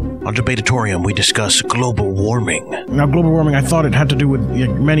 Hey! On Debatorium, we discuss global warming. Now, global warming, I thought it had to do with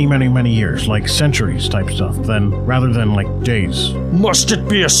many, many, many years, like centuries type stuff, rather than like days. Must it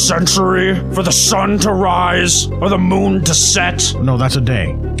be a century for the sun to rise or the moon to set? No, that's a day.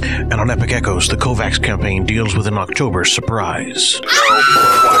 And on Epic Echoes, the Kovacs campaign deals with an October surprise.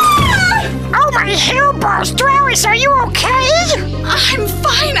 Oh, my hair burst! Drawis, are you okay? I'm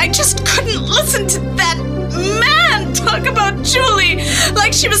fine. I just couldn't listen to that man talk about Julie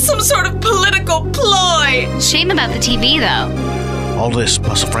like she was some sort of political ploy. Shame about the TV, though. All this,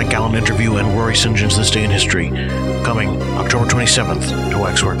 plus a Frank Allen interview and Rory St. John's This Day in History, coming October 27th to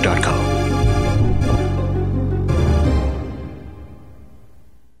waxwork.com.